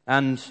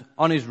and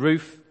on his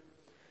roof,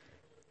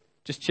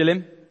 just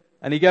chilling,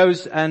 and he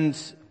goes and,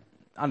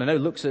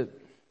 looks at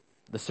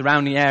the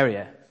surrounding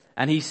area,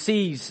 and he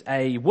sees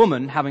a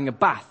woman having a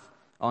bath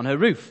on her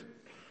roof,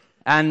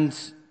 and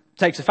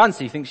takes a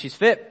fancy, thinks she's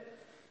fit,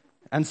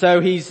 and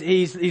so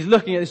he's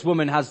looking at this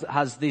woman,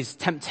 has this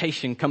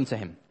temptation come to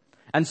him,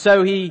 and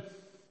so he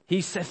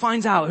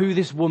finds out who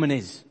this woman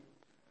is,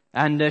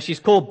 and she's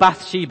called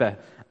Bathsheba.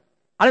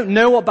 I don't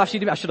know what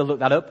Bathsheba is. I should have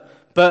looked that up,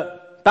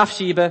 but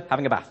Bathsheba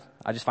having a bath.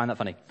 I just find that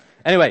funny.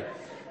 Anyway,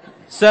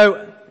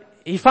 so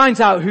he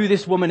finds out who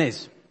this woman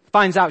is.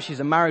 Finds out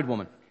she's a married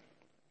woman.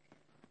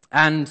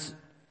 And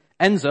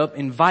ends up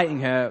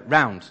inviting her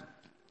round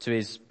to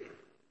his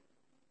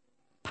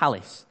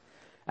palace.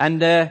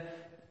 And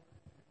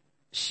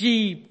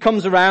she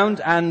comes around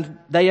and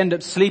they end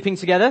up sleeping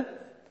together.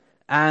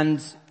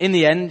 And in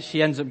the end,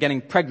 she ends up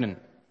getting pregnant.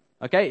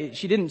 Okay?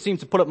 She didn't seem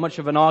to put up much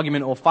of an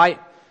argument or fight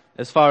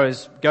as far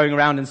as going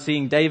around and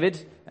seeing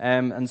David.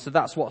 And so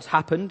that's what's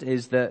happened,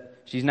 is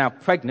that she's now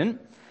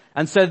pregnant.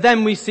 And so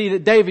then we see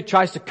that David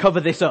tries to cover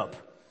this up.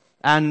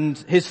 And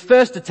his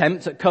first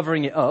attempt at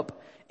covering it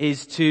up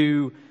is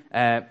to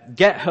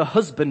get her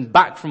husband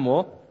back from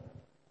war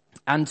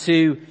and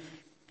to,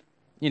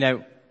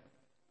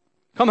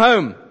 come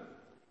home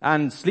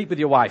and sleep with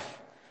your wife.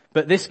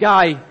 But this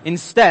guy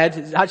instead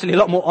is actually a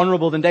lot more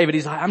honorable than David.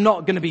 He's like, I'm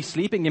not going to be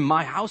sleeping in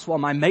my house while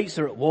my mates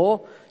are at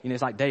war.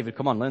 It's like, David,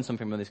 come on, learn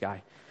something from this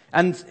guy.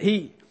 And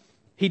he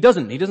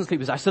doesn't sleep with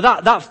his wife. So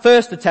that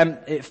first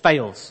attempt, it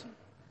fails.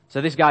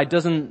 So this guy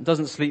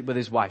doesn't sleep with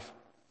his wife.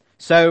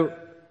 So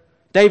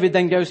David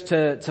then goes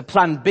to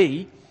plan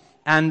B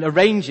and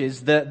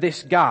arranges that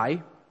this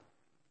guy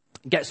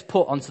gets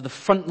put onto the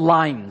front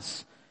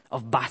lines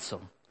of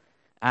battle.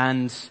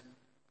 And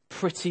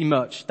pretty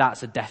much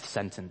that's a death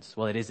sentence.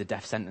 Well, it is a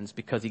death sentence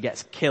because he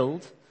gets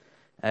killed.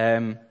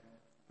 So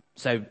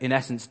in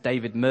essence,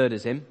 David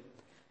murders him.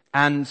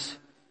 And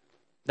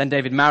then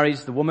David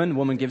marries the woman. The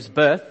woman gives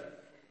birth.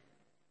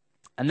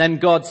 And then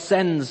God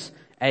sends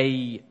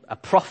a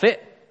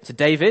prophet to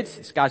David.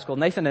 This guy's called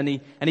Nathan. And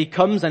he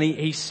comes and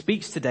he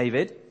speaks to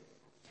David.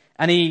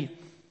 And he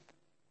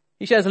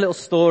shares a little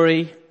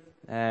story,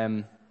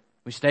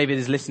 which David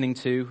is listening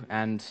to.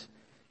 And,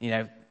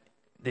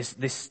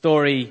 this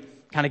story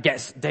kind of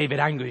gets David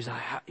angry. He's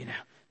like,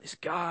 this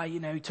guy,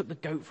 he took the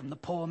goat from the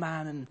poor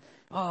man and,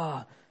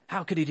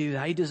 how could he do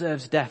that? He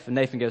deserves death. And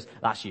Nathan goes,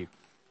 that's you.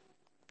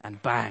 And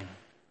bang,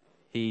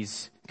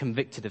 he's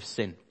convicted of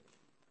sin.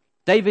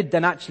 David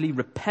then actually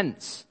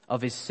repents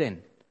of his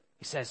sin.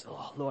 He says,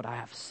 oh Lord, I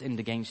have sinned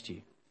against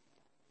you.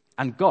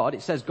 And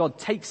it says God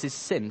takes his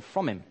sin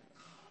from him.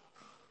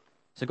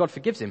 So God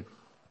forgives him.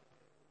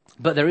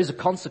 But there is a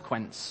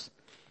consequence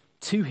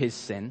to his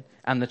sin,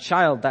 and the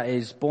child that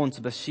is born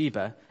to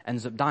Bathsheba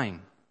ends up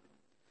dying.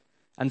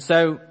 And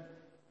so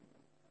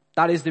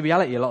that is the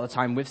reality a lot of the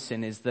time with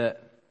sin, is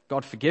that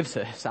God forgives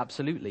us,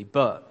 absolutely,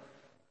 but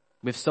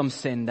with some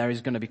sin there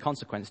is going to be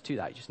consequence to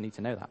that. You just need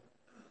to know that.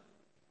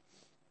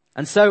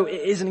 And so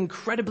it is an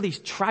incredibly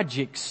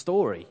tragic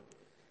story.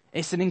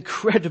 It's an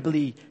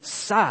incredibly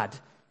sad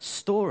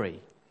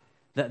story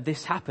that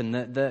this happened,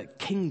 that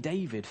King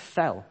David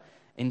fell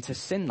into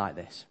sin like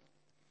this.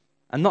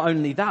 And not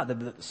only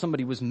that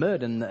somebody was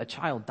murdered and that a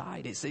child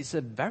died. It's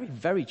a very,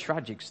 very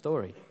tragic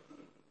story.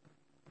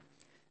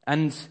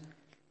 And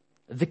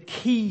the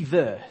key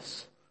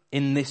verse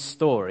in this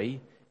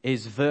story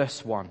is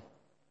verse 1.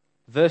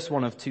 Verse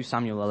 1 of 2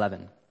 Samuel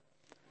 11.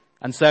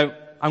 And so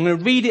I'm going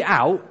to read it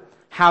out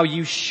how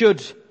you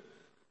should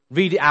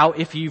read it out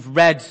if you've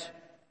read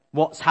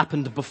what's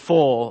happened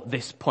before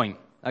this point.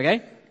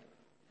 Okay?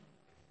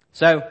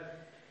 So,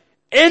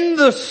 in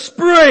the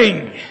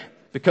spring,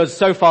 because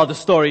so far the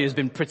story has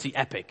been pretty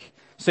epic.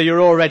 So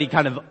you're already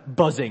kind of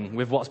buzzing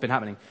with what's been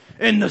happening.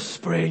 In the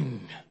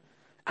spring,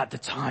 at the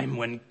time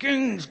when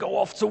kings go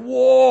off to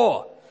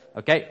war.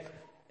 Okay?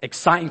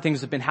 Exciting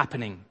things have been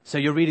happening. So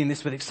you're reading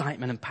this with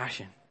excitement and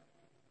passion.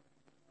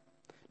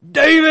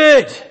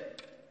 David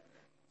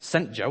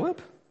sent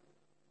Joab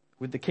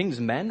with the king's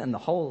men and the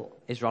whole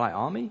Israelite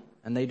army,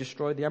 and they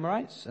destroyed the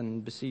Amorites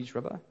and besieged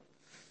Rabbah.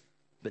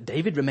 But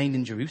David remained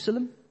in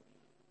Jerusalem.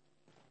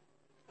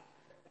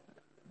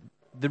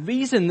 The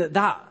reason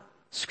that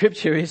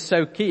scripture is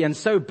so key and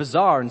so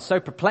bizarre and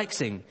so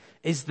perplexing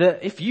is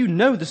that if you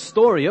know the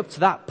story up to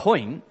that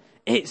point,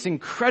 it's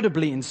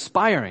incredibly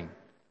inspiring.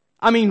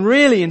 I mean,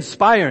 really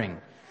inspiring.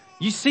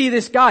 You see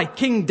this guy,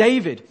 King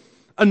David,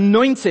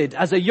 anointed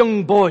as a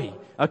young boy,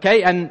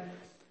 okay? And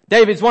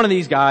David's one of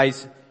these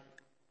guys,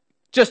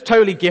 just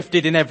totally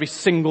gifted in every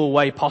single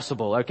way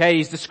possible, okay?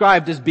 He's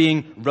described as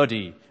being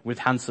ruddy with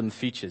handsome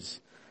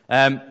features.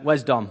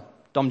 Where's Dom?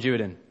 Dom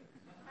Jewiden.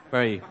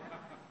 Where are you?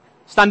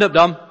 Stand up,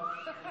 Dom.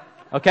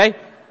 Okay?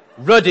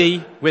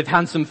 Ruddy with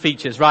handsome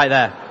features right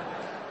there.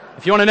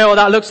 If you want to know what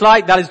that looks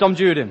like, that is Dom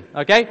Juden.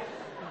 Okay?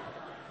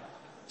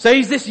 So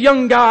he's this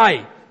young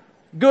guy.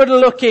 Good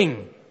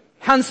looking.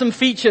 Handsome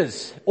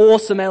features.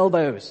 Awesome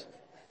elbows.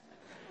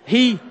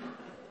 He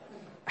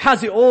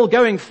has it all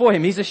going for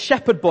him. He's a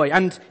shepherd boy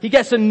and he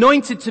gets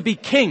anointed to be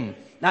king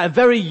at a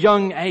very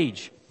young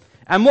age.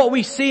 And what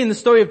we see in the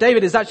story of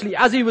David is actually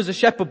as he was a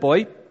shepherd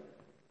boy,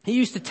 he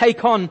used to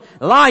take on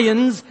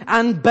lions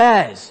and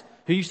bears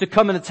who used to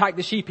come and attack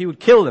the sheep. He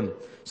would kill them.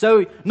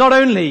 So not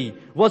only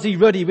was he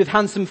ruddy with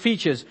handsome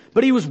features,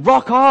 but he was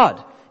rock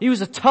hard. He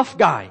was a tough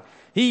guy.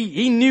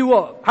 He knew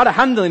how to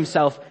handle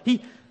himself.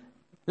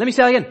 Let me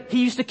say that again.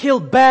 He used to kill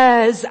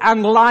bears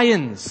and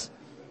lions.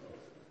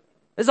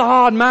 He's a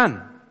hard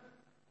man.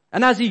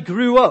 And as he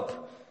grew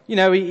up,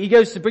 he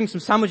goes to bring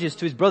some sandwiches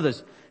to his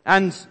brothers.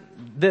 And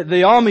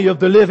the army of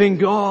the living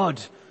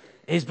God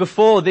is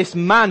before this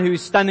man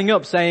who's standing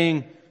up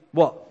saying,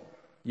 what?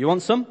 You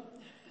want some?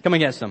 Come and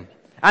get some.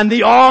 And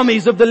the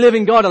armies of the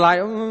living God are like,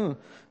 oh,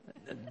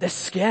 they're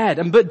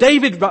scared. But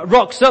David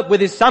rocks up with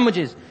his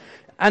sandwiches.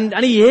 And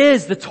he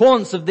hears the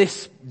taunts of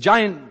this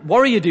giant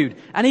warrior dude.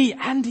 And he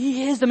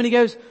hears them and he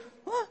goes,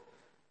 what?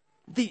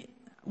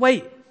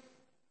 Wait,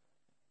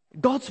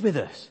 God's with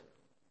us.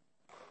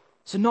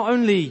 So not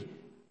only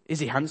is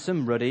he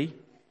handsome, ruddy,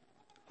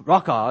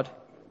 rock hard,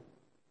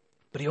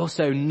 but he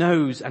also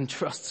knows and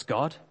trusts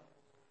God.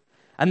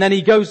 And then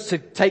he goes to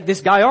take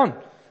this guy on.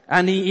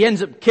 And he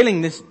ends up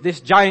killing this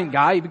giant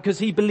guy because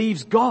he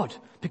believes God.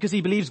 Because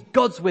he believes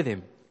God's with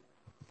him.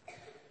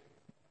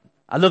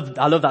 I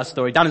love that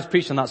story. Dan has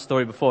preached on that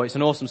story before. It's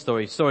an awesome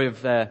story. Story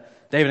of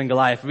David and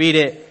Goliath. Read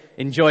it.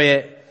 Enjoy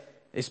it.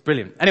 It's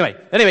brilliant. Anyway,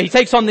 he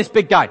takes on this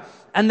big guy.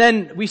 And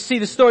then we see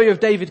the story of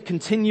David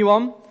continue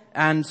on.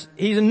 And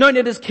he's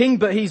anointed as king,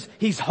 but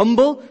he's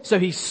humble. So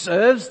he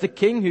serves the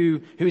king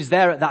who is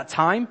there at that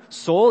time,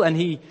 Saul, and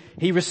he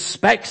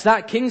respects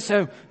that king.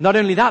 So not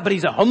only that, but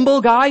he's a humble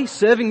guy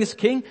serving this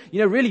king,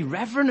 really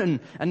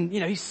reverent and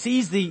he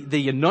sees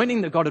the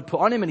anointing that God had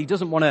put on him and he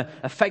doesn't want to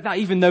affect that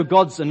even though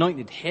God's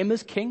anointed him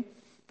as king.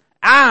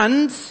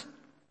 And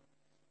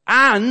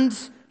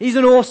he's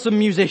an awesome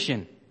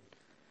musician.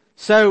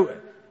 So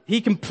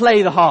he can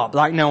play the harp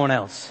like no one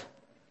else.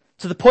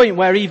 To the point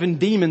where even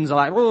demons are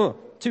like, oh,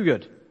 too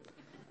good.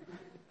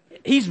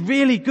 He's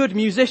really good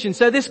musician.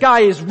 So this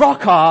guy is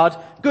rock hard,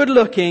 good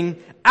looking,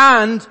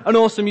 and an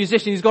awesome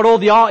musician. He's got all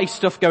the arty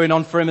stuff going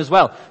on for him as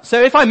well.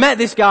 So if I met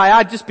this guy,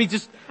 I'd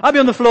be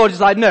on the floor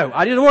just like, no,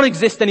 I don't want to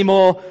exist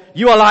anymore.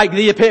 You are like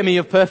the epitome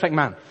of perfect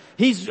man.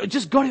 He's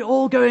just got it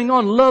all going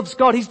on, loves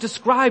God. He's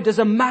described as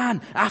a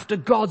man after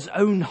God's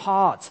own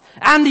heart.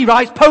 And he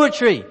writes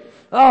poetry.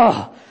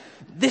 Oh,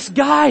 this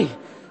guy.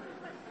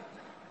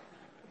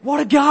 What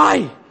a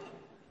guy.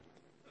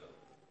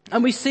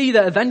 And we see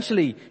that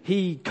eventually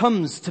he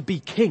comes to be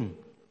king.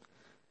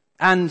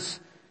 And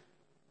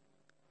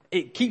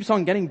it keeps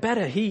on getting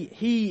better.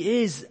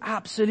 He is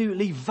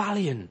absolutely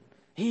valiant.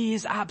 He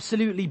is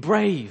absolutely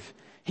brave.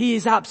 He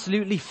is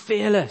absolutely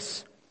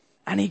fearless.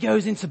 And he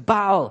goes into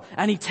battle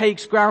and he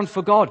takes ground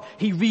for God.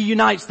 He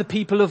reunites the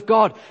people of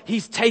God.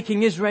 He's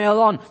taking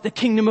Israel on. The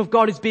kingdom of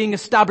God is being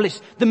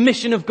established. The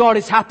mission of God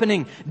is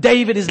happening.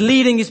 David is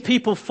leading his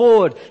people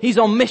forward. He's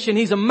on mission.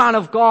 He's a man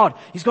of God.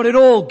 He's got it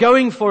all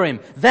going for him.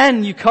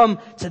 Then you come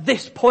to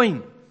this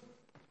point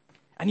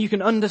and you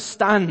can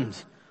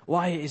understand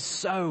why it is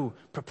so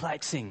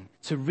perplexing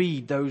to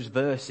read those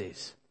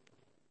verses.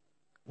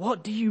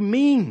 What do you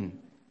mean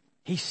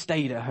he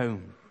stayed at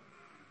home?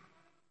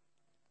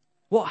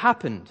 What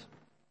happened?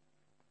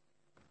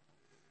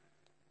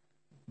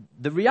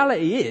 The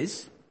reality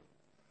is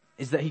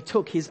that he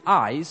took his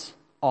eyes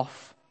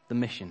off the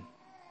mission.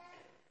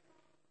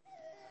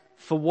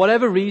 For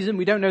whatever reason,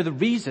 we don't know the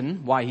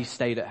reason why he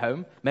stayed at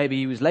home. Maybe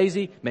he was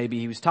lazy, maybe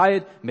he was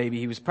tired, maybe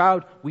he was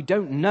proud. We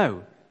don't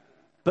know.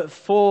 But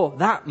for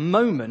that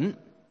moment,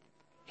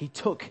 he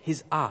took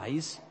his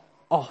eyes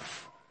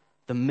off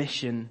the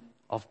mission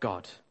of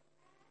God.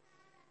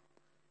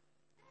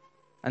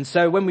 And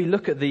so when we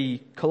look at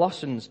the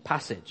Colossians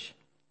passage,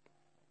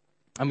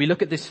 and we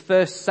look at this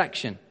first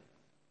section,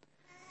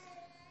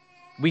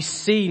 we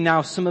see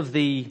now some of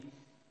the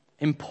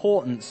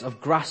importance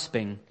of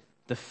grasping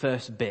the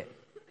first bit.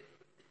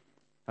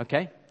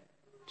 Okay?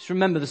 Just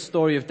remember the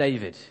story of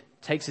David.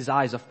 Takes his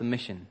eyes off the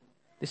mission.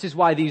 This is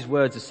why these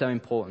words are so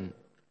important.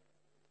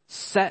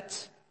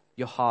 Set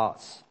your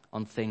hearts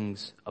on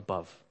things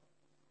above.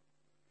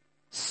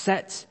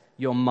 Set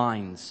your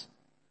minds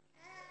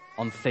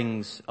on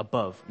things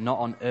above, not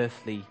on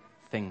earthly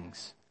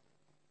things.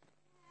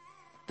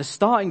 The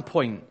starting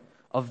point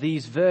of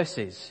these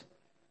verses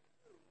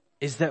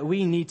is that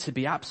we need to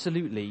be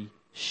absolutely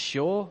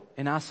sure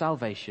in our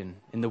salvation,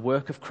 in the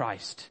work of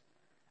Christ,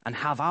 and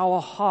have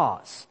our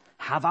hearts,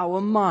 have our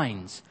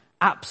minds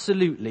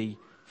absolutely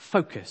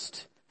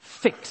focused,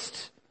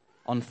 fixed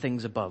on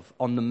things above,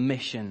 on the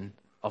mission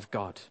of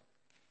God.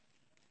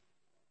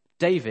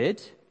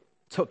 David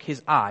took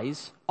his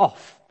eyes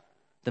off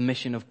the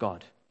mission of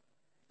God.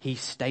 he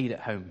stayed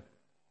at home.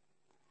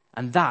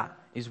 And that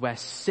is where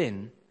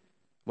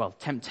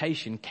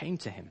temptation came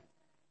to him.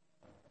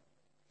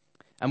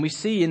 And we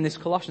see in this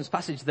Colossians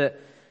passage that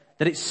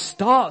it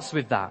starts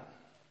with that.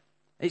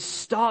 It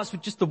starts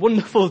with just the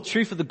wonderful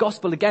truth of the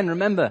gospel. Again,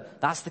 remember,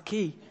 that's the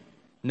key.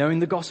 Knowing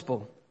the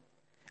gospel.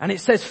 And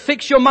it says,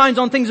 fix your minds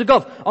on things of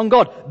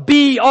God,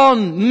 Be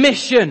on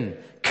mission.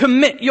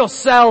 Commit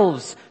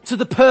yourselves to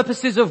the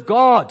purposes of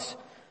God.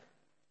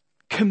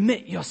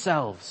 Commit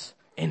yourselves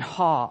in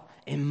heart,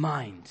 in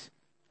mind.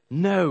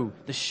 Know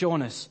the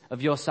sureness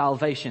of your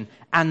salvation.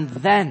 And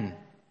then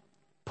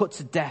put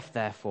to death,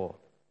 therefore.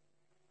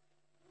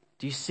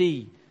 Do you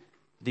see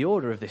the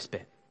order of this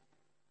bit?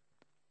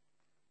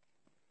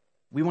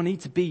 We will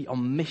need to be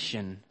on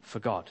mission for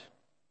God.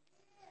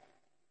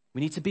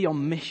 We need to be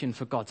on mission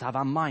for God, to have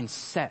our minds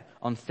set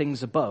on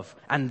things above.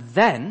 And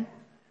then,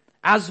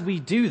 as we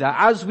do that,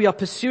 as we are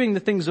pursuing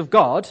the things of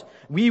God,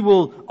 we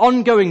will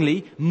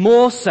ongoingly,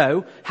 more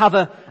so, have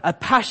a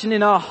passion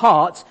in our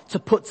heart to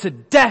put to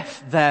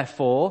death,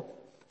 therefore,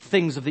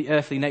 things of the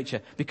earthly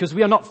nature. Because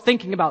we are not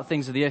thinking about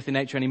things of the earthly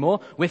nature anymore.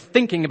 We're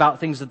thinking about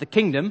things of the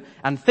kingdom,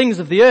 and things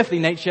of the earthly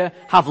nature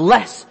have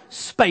less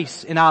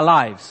space in our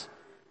lives.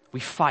 We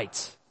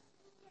fight.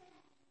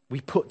 We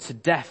put to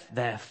death,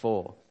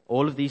 therefore,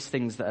 all of these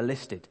things that are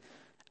listed.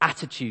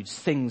 Attitudes,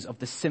 things of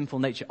the sinful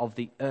nature, of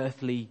the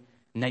earthly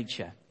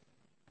nature.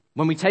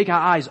 When we take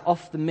our eyes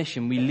off the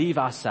mission, we leave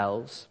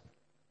ourselves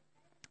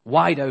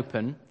wide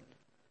open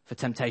for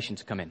temptation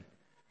to come in.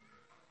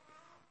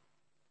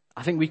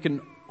 I think we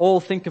can all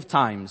think of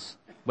times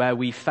where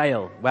we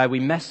fail, where we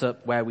mess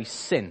up, where we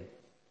sin.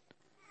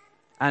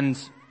 And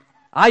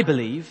I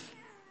believe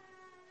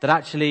that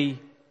actually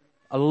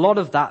a lot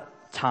of that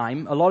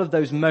time, a lot of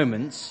those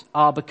moments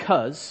are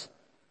because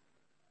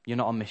you're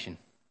not on mission.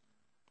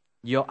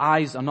 Your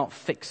eyes are not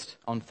fixed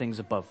on things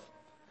above.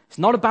 It's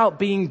not about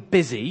being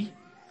busy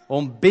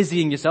or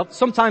busying yourself.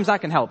 Sometimes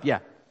that can help, yeah.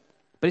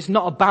 But it's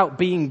not about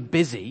being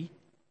busy.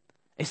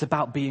 It's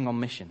about being on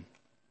mission.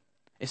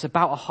 It's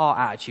about a heart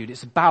attitude.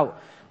 It's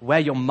about where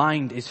your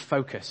mind is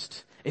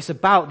focused. It's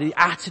about the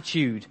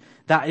attitude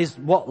that is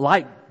what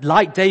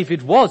like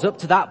David was up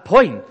to that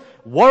point.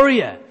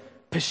 Warrior,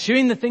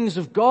 pursuing the things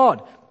of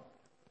God,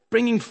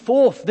 bringing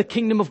forth the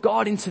kingdom of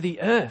God into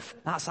the earth.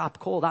 That's our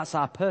call. That's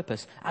our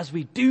purpose. As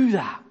we do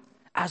that,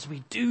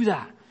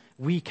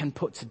 we can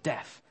put to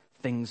death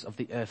things of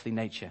the earthly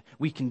nature.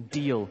 We can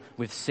deal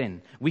with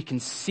sin. We can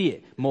see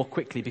it more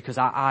quickly because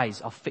our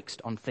eyes are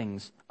fixed on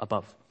things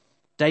above.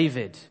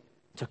 David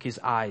took his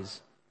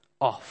eyes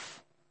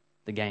off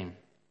the game.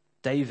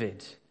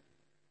 David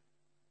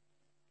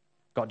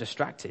got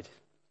distracted.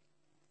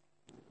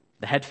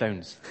 The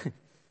headphones.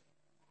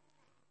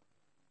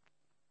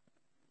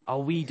 Are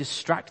we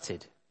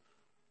distracted?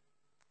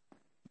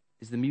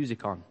 Is the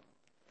music on?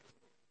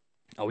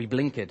 Are we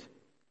blinkered?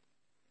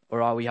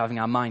 Or are we having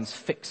our minds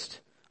fixed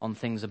on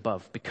things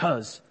above?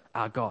 Because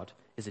our God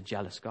is a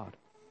jealous God.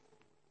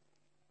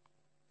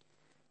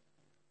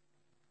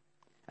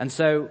 And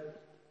so,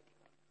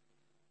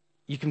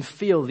 you can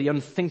feel the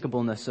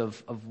unthinkableness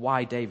of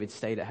why David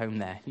stayed at home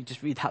there. You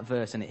just read that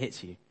verse and it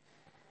hits you.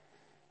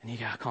 And you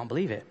go, I can't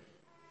believe it.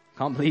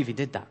 Can't believe he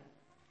did that.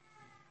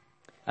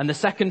 And the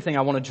second thing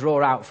I want to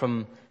draw out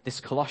from this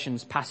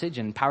Colossians passage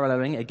and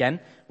paralleling again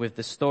with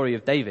the story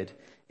of David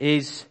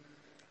is,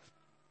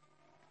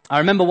 I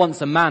remember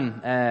once a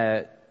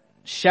man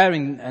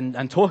sharing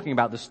and talking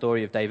about the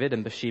story of David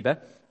and Bathsheba,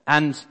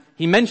 and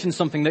he mentioned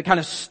something that kind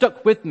of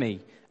stuck with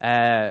me,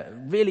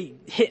 really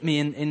hit me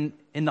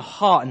in the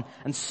heart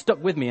and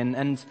stuck with me,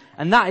 and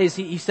that is,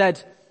 he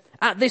said,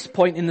 at this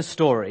point in the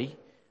story,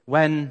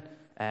 when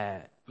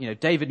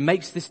David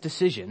makes this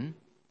decision,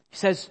 he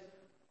says,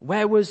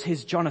 where was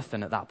his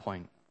Jonathan at that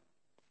point?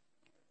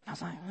 And I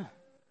was like,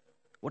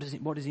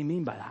 what does he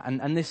mean by that?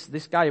 And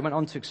this guy went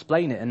on to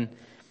explain it,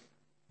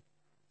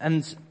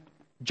 and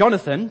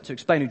Jonathan, to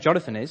explain who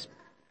Jonathan is,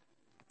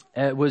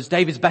 was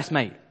David's best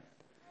mate.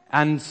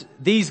 And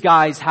these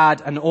guys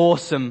had an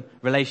awesome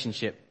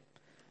relationship.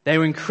 They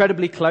were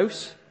incredibly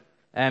close.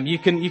 You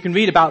can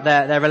read about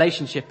their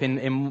relationship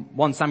in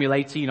 1 Samuel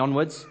 18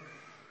 onwards.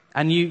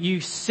 And you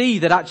see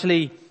that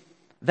actually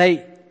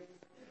they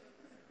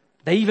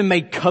even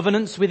made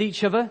covenants with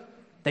each other.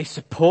 They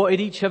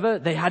supported each other.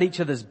 They had each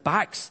other's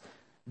backs.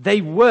 They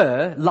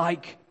were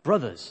like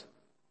brothers.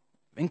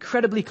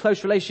 Incredibly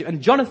close relationship.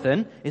 And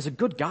Jonathan is a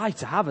good guy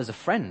to have as a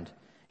friend.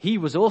 He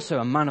was also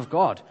a man of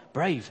God,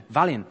 brave,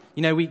 valiant.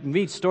 We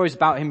read stories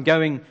about him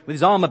going with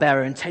his armor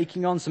bearer and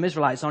taking on some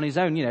Israelites on his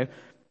own,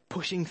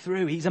 pushing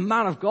through. He's a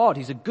man of God.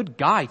 He's a good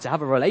guy to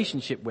have a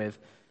relationship with.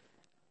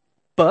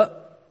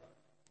 But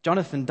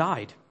Jonathan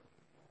died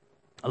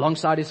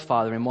alongside his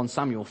father in 1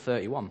 Samuel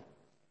 31.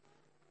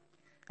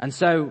 And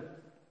so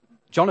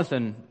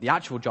Jonathan, the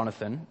actual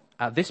Jonathan,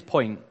 at this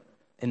point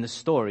in the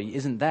story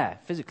isn't there.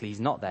 Physically, he's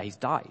not there. He's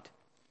died.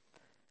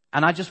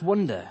 And I just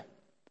wonder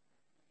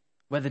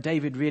whether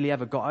David really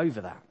ever got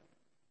over that.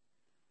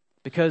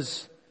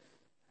 Because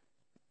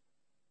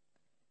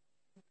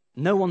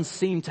no one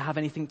seemed to have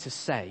anything to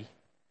say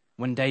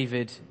when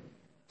David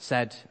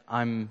said,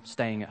 I'm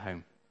staying at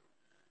home.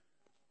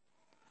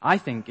 I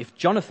think if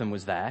Jonathan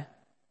was there,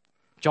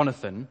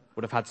 Jonathan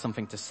would have had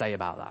something to say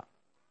about that.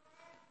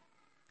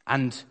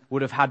 And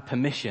would have had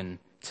permission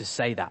to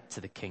say that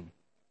to the king.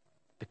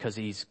 Because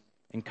he's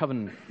in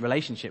covenant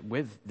relationship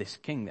with this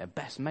king. They're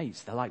best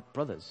mates. They're like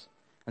brothers.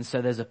 And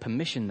so there's a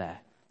permission there.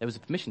 There was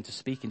a permission to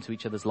speak into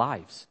each other's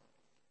lives.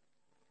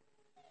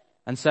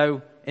 And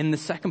so in the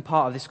second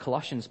part of this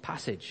Colossians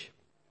passage,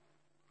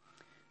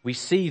 we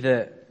see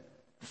that,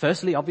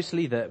 firstly,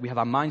 obviously, that we have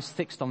our minds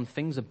fixed on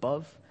things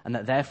above, and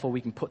that therefore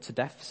we can put to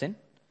death sin.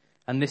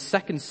 And this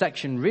second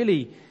section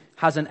really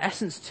has an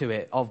essence to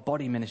it of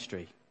body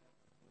ministry.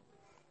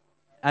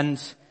 And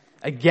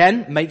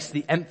again, makes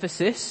the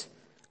emphasis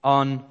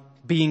on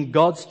being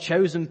God's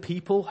chosen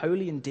people,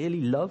 holy and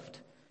dearly loved.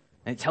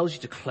 And it tells you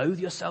to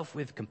clothe yourself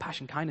with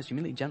compassion, kindness,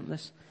 humility,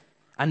 gentleness.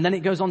 And then it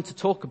goes on to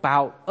talk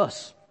about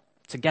us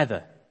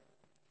together,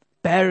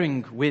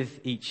 bearing with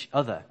each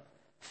other,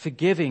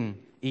 forgiving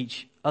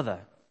each other.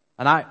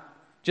 And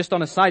just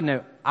on a side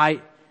note,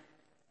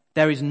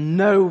 there is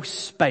no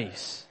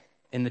space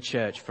in the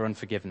church for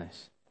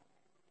unforgiveness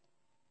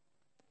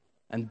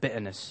and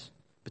bitterness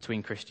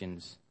between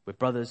Christians. We're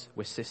brothers,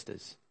 we're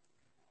sisters.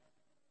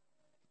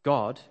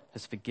 God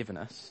has forgiven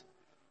us.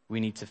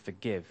 We need to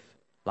forgive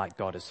like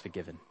God has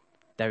forgiven.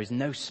 There is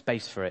no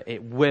space for it.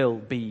 It will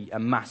be a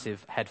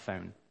massive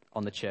headphone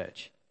on the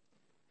church.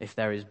 If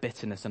there is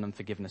bitterness and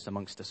unforgiveness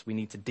amongst us, we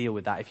need to deal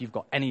with that. If you've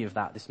got any of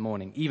that this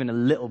morning, even a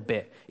little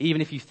bit,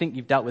 even if you think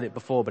you've dealt with it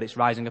before, but it's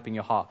rising up in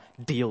your heart,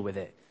 deal with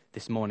it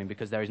this morning,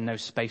 because there is no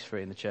space for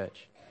it in the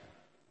church.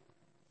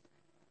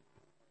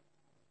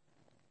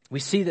 We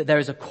see that there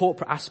is a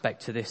corporate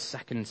aspect to this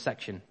second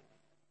section.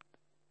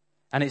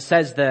 And it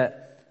says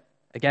that,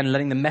 again,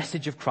 letting the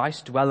message of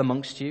Christ dwell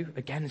amongst you.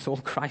 Again, it's all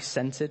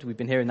Christ-centered. We've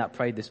been hearing that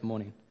prayed this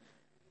morning.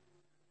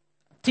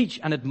 Teach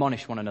and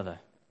admonish one another.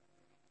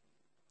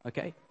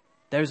 Okay?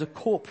 There is a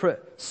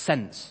corporate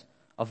sense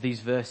of these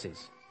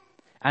verses.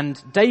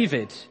 And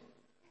David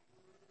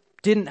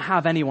didn't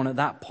have anyone at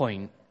that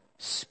point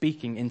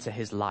speaking into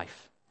his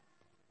life,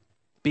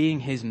 being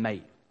his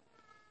mate,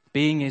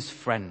 being his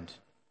friend.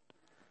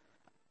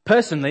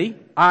 Personally,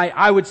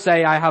 I would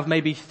say I have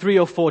maybe 3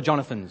 or 4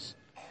 Jonathans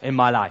in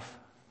my life.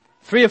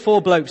 3 or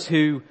 4 blokes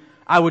who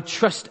I would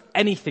trust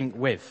anything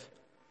with.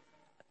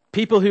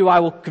 People who I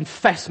will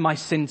confess my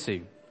sin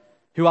to.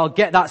 Who I'll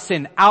get that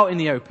sin out in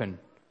the open.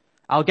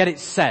 I'll get it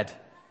said.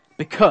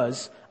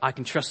 Because I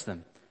can trust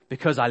them.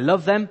 Because I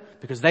love them.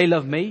 Because they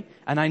love me.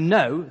 And I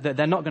know that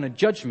they're not going to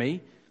judge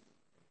me.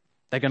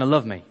 They're going to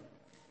love me.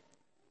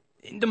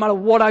 No matter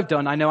what I've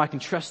done, I know I can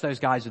trust those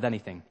guys with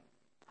anything.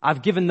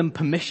 I've given them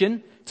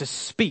permission to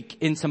speak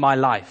into my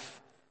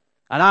life.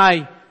 And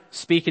I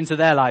speak into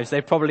their lives. They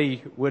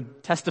probably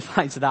would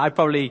testify to that. I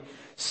probably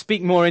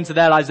speak more into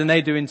their lives than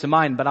they do into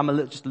mine, but I'm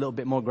just a little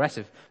bit more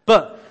aggressive.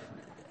 But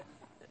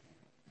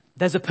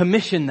there's a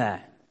permission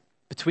there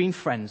between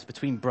friends,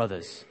 between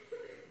brothers,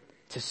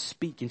 to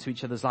speak into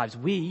each other's lives.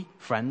 We,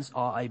 friends,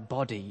 are a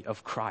body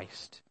of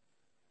Christ.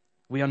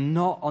 We are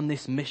not on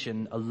this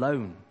mission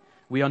alone.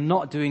 We are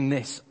not doing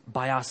this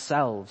by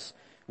ourselves.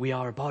 We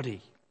are a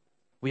body.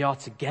 We are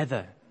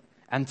together.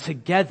 And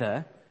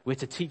together, we're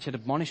to teach and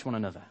admonish one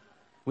another.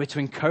 We're to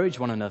encourage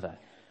one another.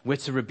 We're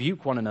to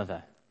rebuke one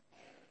another.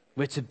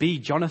 We're to be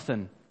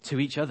Jonathan to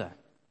each other.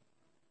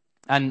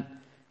 And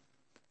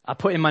I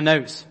put in my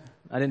notes,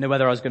 I didn't know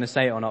whether I was going to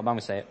say it or not, but I'm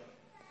going to say it,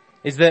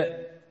 is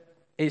that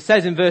it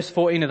says in verse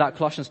 14 of that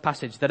Colossians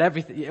passage that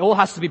it all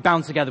has to be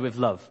bound together with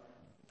love.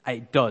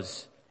 It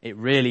does. It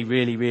really,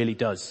 really, really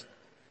does.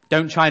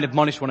 Don't try and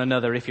admonish one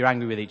another if you're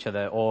angry with each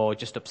other or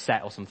just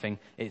upset or something.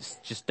 It's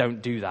just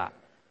don't do that.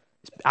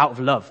 It's out of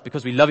love.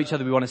 Because we love each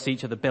other, we want to see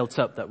each other built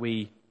up, that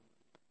we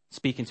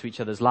speak into each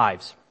other's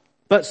lives.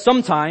 But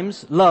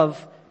sometimes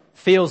love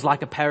feels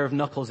like a pair of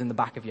knuckles in the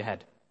back of your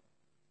head.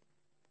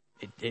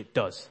 It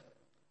does.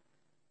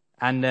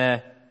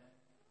 And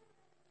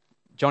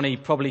Johnny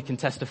probably can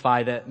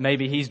testify that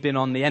maybe he's been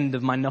on the end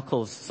of my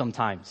knuckles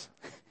sometimes.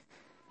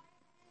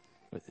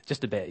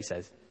 Just a bit, he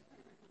says.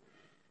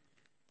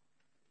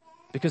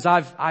 Because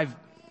I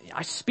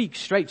speak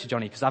straight to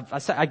Johnny, because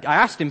I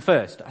asked him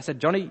first. I said,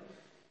 Johnny,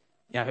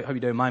 I hope you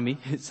don't mind me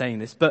saying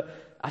this, but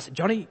I said,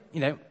 Johnny,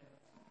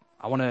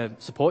 I want to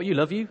support you,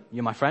 love you,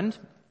 you're my friend.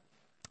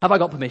 Have I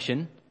got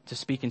permission to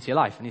speak into your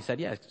life? And he said,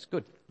 yeah, it's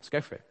good, let's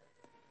go for it.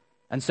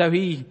 And so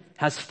he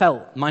has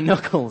felt my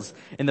knuckles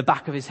in the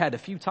back of his head a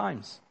few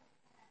times.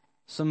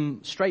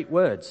 Some straight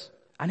words.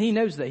 And he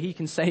knows that he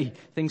can say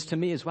things to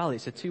me as well.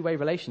 It's a two-way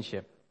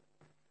relationship.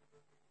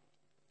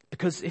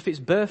 Because if it's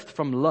birthed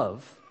from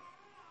love,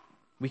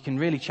 we can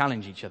really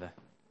challenge each other.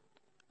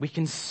 We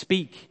can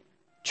speak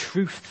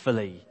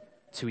truthfully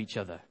to each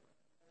other.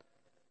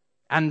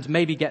 And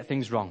maybe get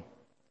things wrong.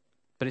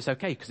 But it's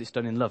okay because it's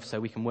done in love, so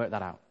we can work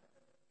that out.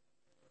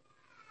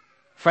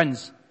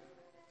 Friends,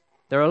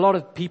 there are a lot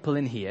of people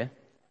in here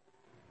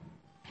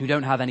who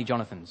don't have any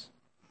Jonathans.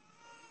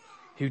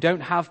 Who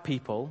don't have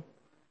people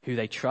who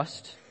they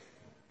trust,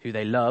 who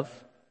they love,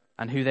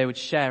 and who they would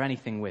share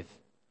anything with.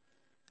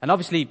 And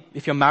obviously,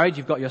 if you're married,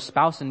 you've got your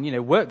spouse,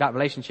 and, work that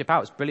relationship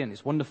out. It's brilliant.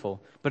 It's wonderful.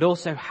 But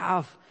also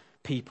have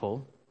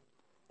people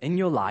in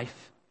your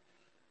life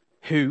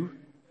who,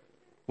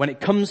 when it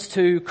comes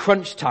to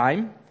crunch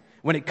time,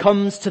 when it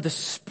comes to the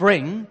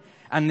spring,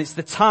 and it's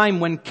the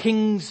time when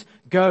kings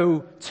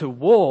go to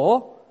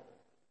war,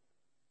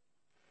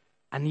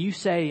 and you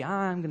say,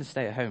 I'm going to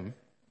stay at home.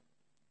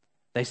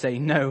 They say,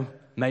 no,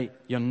 mate,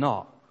 you're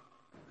not.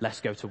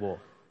 Let's go to war.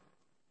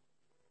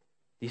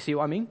 Do you see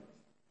what I mean?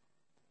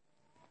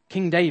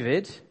 King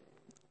David,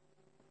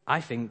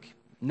 I think,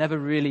 never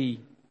really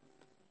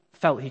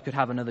felt he could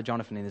have another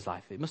Jonathan in his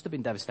life. It must have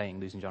been devastating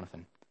losing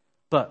Jonathan.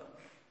 But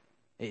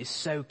it is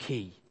so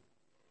key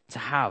to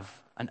have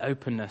an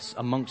openness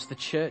amongst the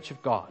church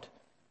of God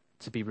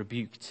to be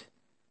rebuked,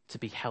 to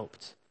be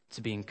helped,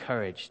 to be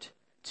encouraged,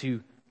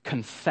 to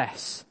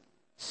confess,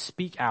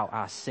 speak out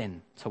our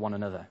sin to one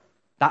another.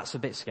 That's a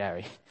bit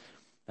scary,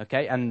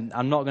 okay? And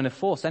I'm not going to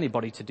force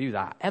anybody to do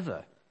that,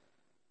 ever.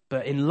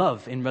 But in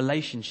love, in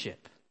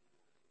relationship,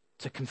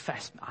 to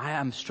confess, I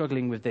am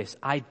struggling with this,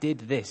 I did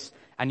this.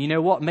 And you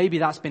know what? Maybe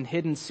that's been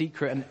hidden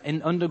secret and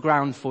in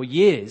underground for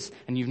years,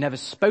 and you've never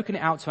spoken it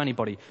out to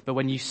anybody. But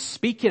when you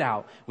speak it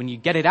out, when you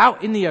get it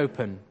out in the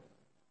open,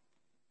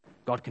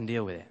 God can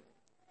deal with it.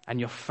 And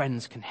your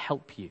friends can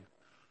help you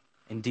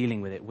in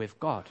dealing with it with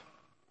God.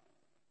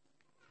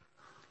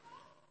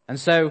 And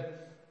so,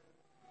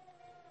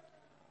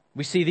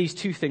 we see these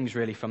two things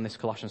really from this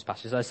Colossians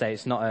passage. As I say,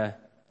 it's not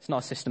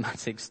a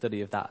systematic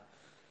study of that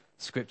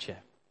scripture.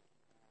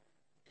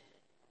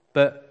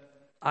 But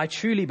I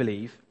truly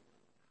believe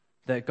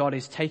that God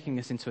is taking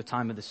us into a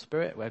time of the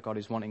Spirit where God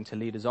is wanting to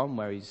lead us on,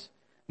 where He's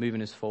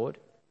moving us forward.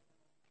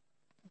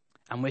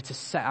 And we're to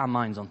set our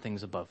minds on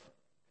things above.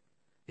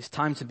 It's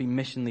time to be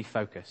missionally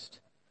focused.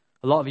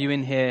 A lot of you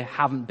in here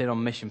haven't been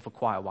on mission for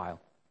quite a while.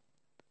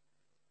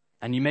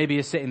 And you maybe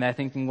are sitting there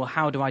thinking, well,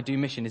 how do I do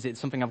mission? Is it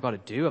something I've got to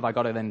do? Have I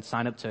got to then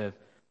sign up to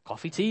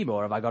coffee team?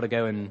 Or have I got to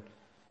go and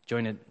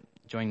join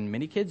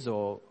mini kids?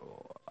 Or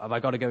have I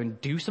got to go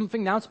and do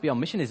something now to be on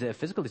mission? Is it a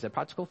physical, is it a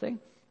practical thing?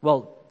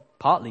 Well,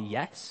 partly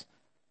yes.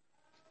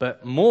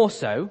 But more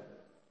so,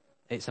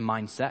 it's a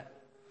mindset.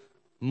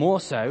 More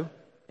so,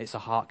 it's a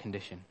heart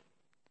condition.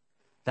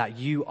 That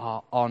you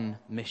are on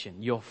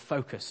mission. You're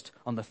focused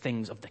on the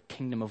things of the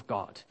kingdom of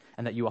God.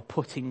 And that you are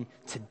putting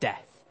to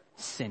death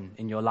sin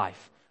in your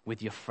life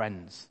with your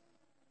friends,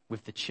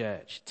 with the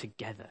church,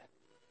 together,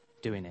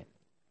 doing it.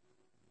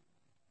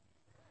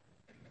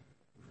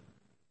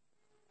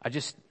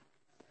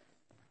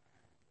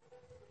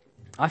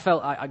 I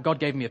felt God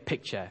gave me a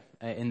picture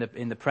in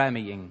the prayer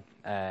meeting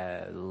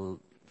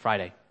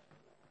Friday,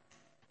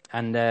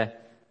 and it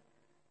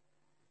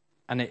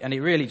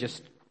really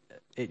just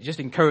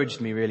encouraged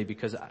me really,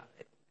 because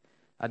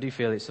I do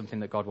feel it's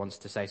something that God wants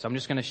to say. So I'm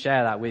just going to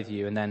share that with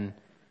you, and then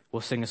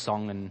we'll sing a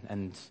song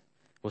and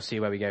we'll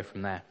see where we go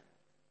from there.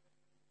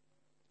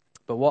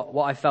 But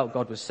what I felt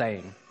God was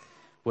saying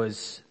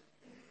was,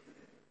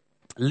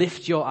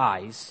 lift your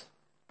eyes,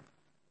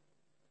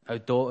 O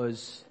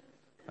daughters,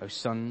 O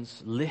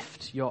sons,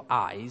 lift your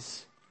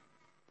eyes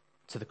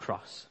to the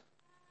cross.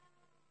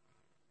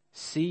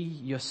 See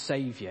your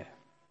Savior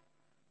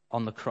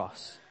on the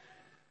cross.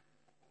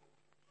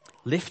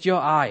 Lift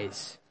your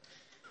eyes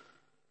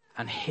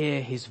and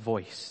hear His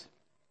voice.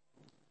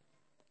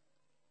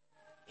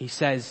 He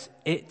says,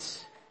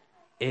 it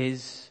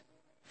is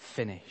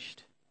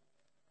finished.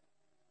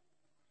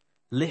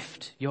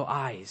 Lift your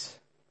eyes.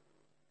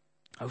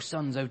 O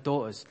sons, O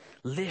daughters,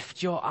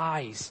 lift your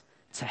eyes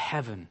to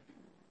heaven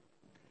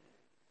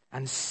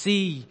and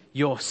see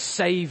your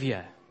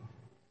Savior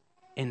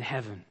in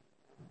heaven.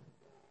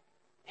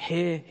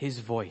 Hear His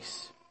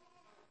voice.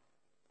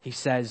 He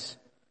says,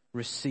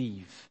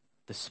 receive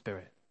the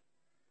Spirit.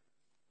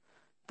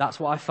 That's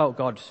what I felt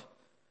God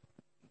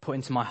put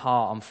into my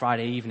heart on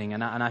Friday evening,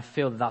 and I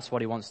feel that that's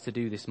what He wants to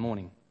do this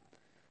morning.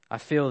 I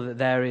feel that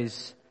there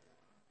is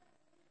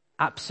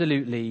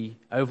absolutely,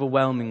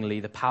 overwhelmingly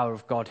the power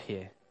of God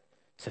here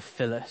to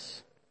fill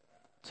us,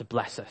 to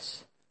bless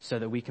us, so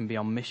that we can be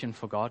on mission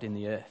for God in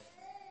the earth.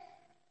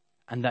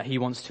 And that He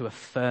wants to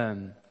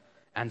affirm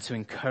and to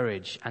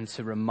encourage and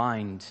to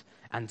remind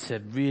and to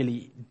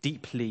really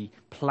deeply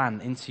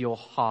plant into your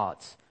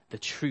heart the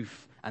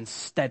truth and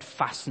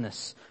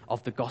steadfastness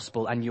of the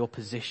gospel and your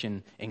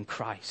position in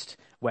Christ.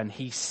 When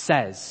He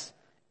says,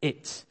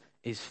 it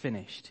is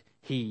finished,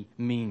 He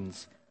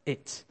means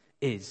it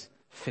is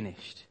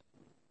finished.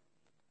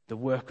 The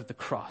work of the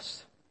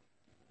cross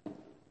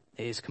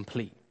is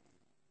complete.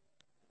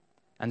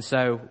 And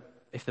so,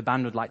 if the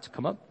band would like to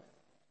come up,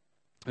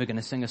 we're going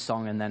to sing a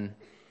song and then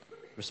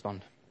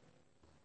respond.